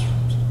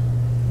classrooms.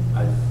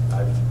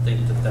 I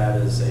think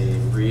that is a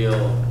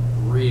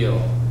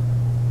real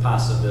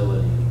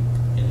possibility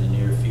in the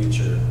near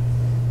future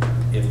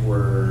if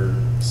we're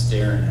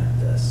staring at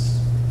this.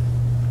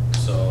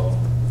 So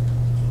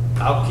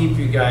I'll keep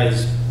you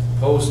guys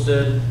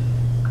posted.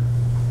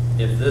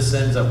 If this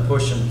ends up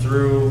pushing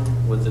through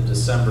with the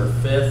December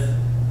 5th,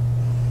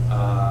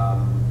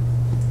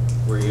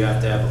 where you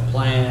have to have a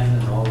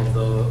plan and all of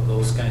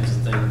those kinds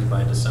of things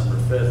by December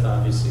 5th,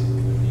 obviously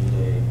we would need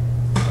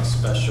a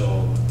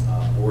special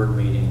board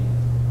meeting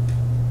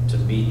to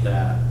meet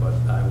that, but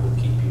I will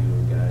keep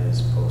you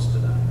guys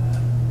posted on that.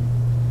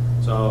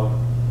 So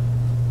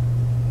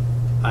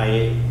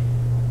I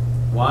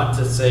want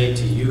to say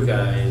to you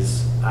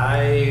guys,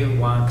 I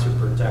want to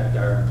protect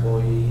our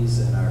employees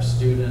and our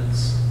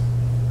students,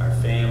 our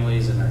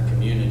families, and our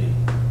community.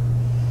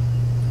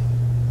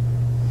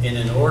 And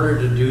in order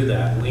to do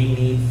that, we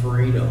need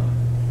freedom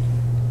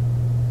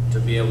to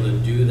be able to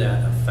do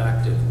that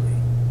effectively.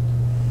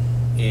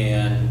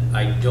 And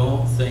I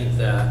don't think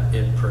that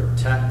it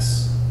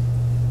protects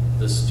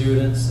the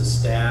students, the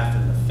staff,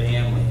 and the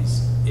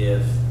families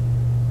if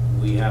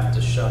we have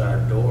to shut our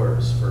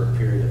doors for a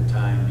period of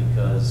time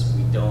because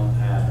we don't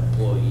have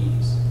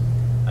employees.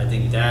 I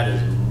think that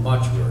is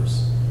much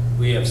worse.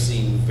 We have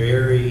seen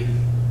very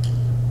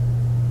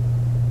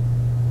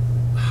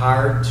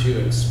hard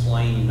to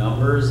explain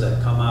numbers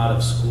that come out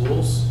of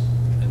schools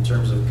in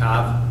terms of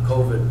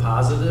COVID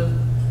positive.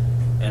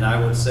 And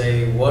I would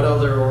say, what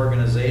other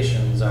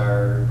organizations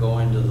are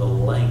going to the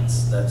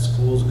lengths that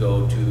schools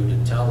go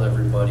to tell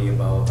everybody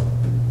about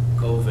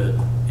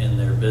COVID in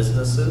their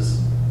businesses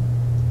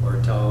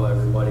or tell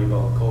everybody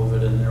about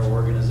COVID in their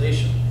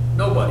organization?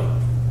 Nobody,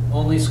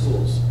 only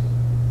schools.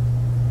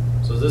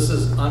 So this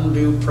is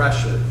undue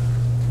pressure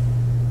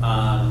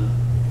on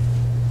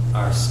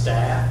our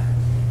staff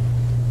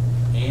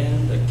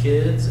and the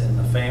kids and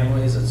the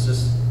families. It's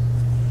just,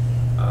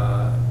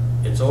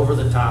 it's over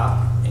the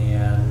top,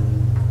 and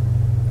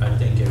I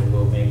think it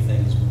will make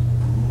things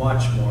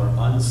much more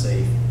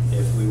unsafe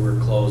if we were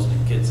closed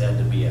and kids had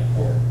to be at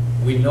home.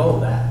 We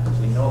know that.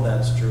 We know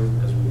that's true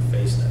because we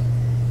faced it.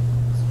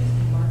 Excuse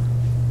me, Mark,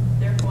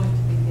 they're going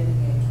to be getting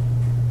an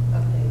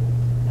update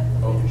at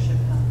the Oh. leadership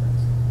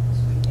conference this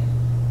weekend.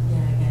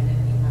 Yeah, I got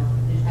an email.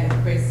 I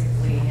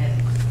basically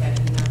got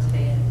an email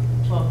today at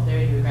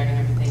 12:30 regarding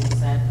everything you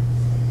said.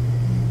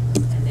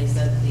 And they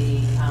said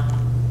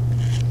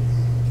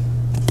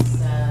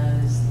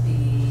says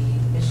the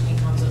Michigan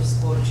Council of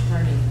School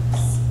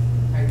Attorneys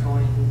are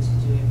going to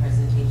do a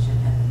presentation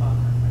at the fall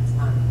conference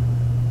on it.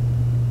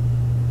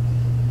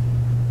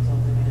 So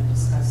they're going to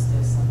discuss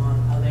this among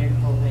other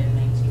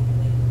COVID-19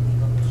 related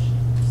legal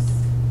issues.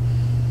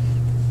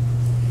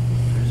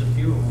 There's a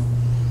few of them.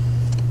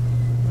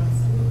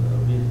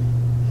 There'll be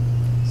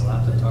a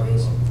lot to talk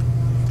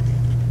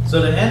about. So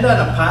to end on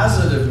a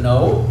positive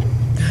note,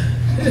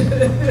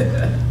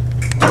 Okay,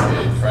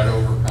 try to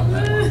overcome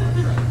that one,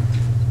 my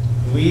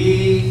friend.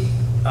 we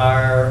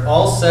are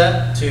all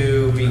set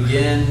to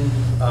begin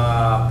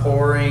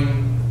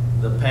pouring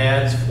the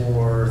pads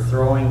for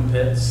throwing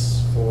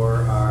pits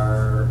for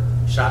our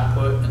shot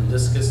put and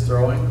discus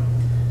throwing.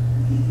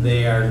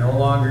 They are no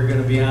longer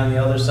going to be on the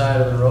other side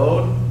of the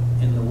road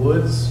in the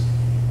woods,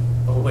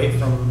 away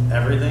from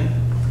everything.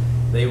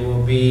 They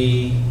will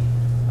be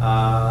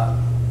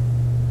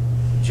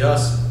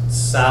just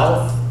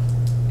south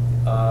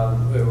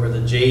where the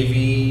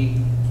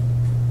JV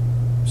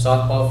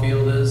softball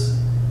field is.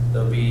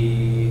 There'll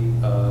be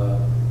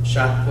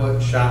shot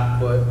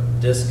put,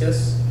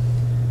 discus.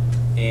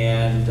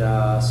 And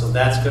so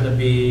that's going to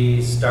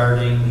be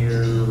starting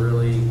here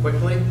really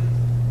quickly.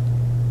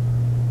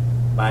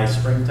 By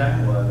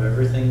springtime, we'll have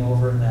everything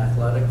over in the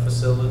athletic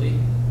facility.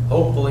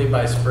 Hopefully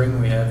by spring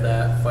we have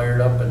that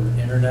fired up and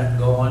internet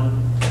going.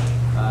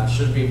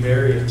 Should be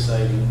very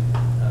exciting.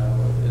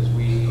 As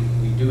we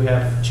do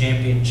have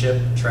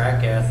championship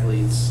track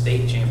athletes,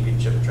 state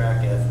championship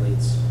track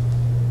athletes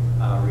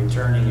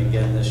returning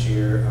again this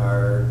year.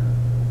 Our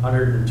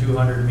 100 and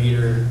 200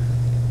 meter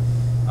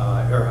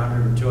or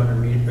 100 and 200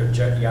 meter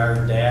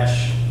yard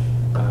dash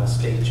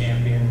state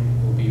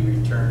champion will be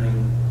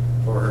returning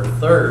for her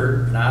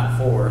third, not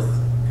fourth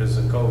because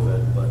of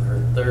COVID, but her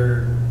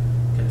third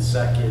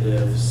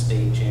consecutive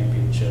state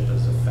championship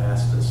as the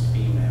fastest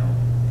female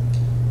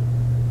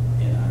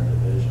in our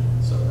division.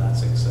 So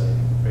that's exciting,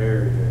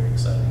 very, very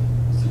exciting.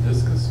 Is the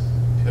discus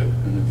pit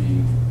going to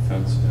be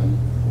fenced in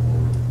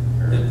for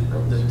parent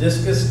throws? The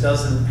discus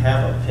doesn't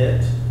have a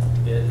pit.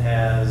 It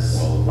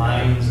has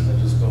lines and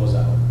it just goes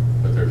out.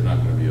 But there's not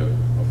going to be a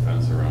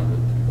fence around it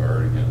to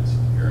guard against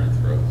errant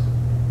throws?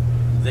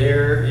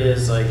 There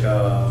is like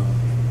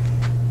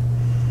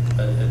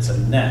it's a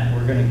net.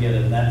 We're going to get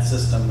a net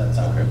system that's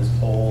out Okay. those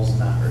poles,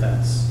 not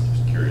fence.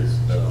 Just curious,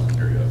 that was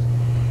curious.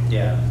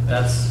 Yeah,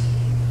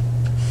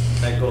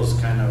 that goes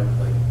kind of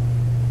like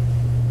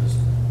this.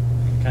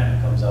 It kind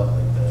of comes out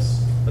like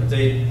this. But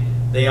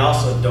they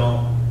also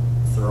don't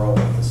throw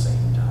at the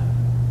same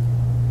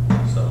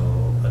time. So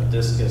a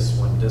discus,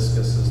 when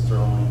discus is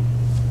throwing,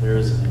 there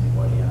isn't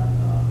anybody on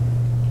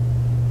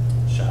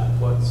shot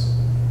puts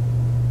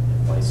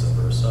and vice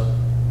versa.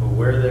 But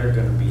where they're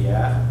going to be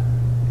at,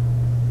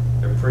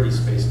 they're pretty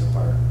spaced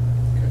apart.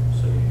 Okay.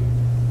 So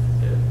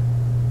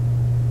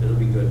it'll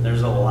be good.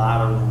 There's a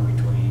lot of room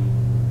between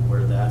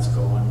where that's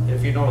going.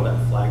 If you know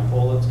that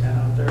flagpole that's kind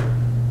of out there,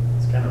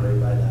 it's kind of right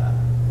by that,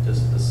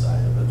 just this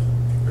side of it,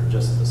 or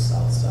just the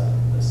south side,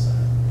 this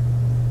side.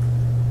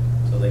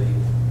 So they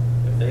can,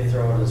 if they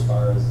throw it as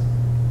far as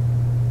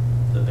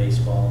the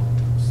baseball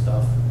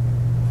stuff,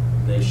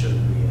 they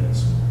shouldn't be in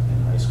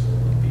high school.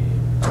 They'll be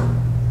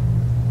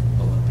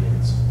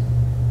Olympians.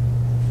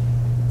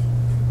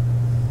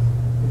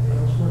 Anything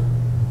else, Mark?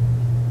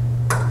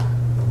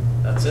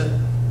 That's it.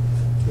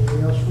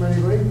 Anything else from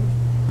anybody?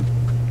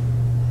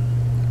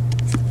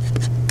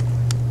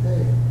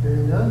 Okay,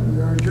 hearing none,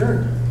 we are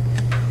adjourned.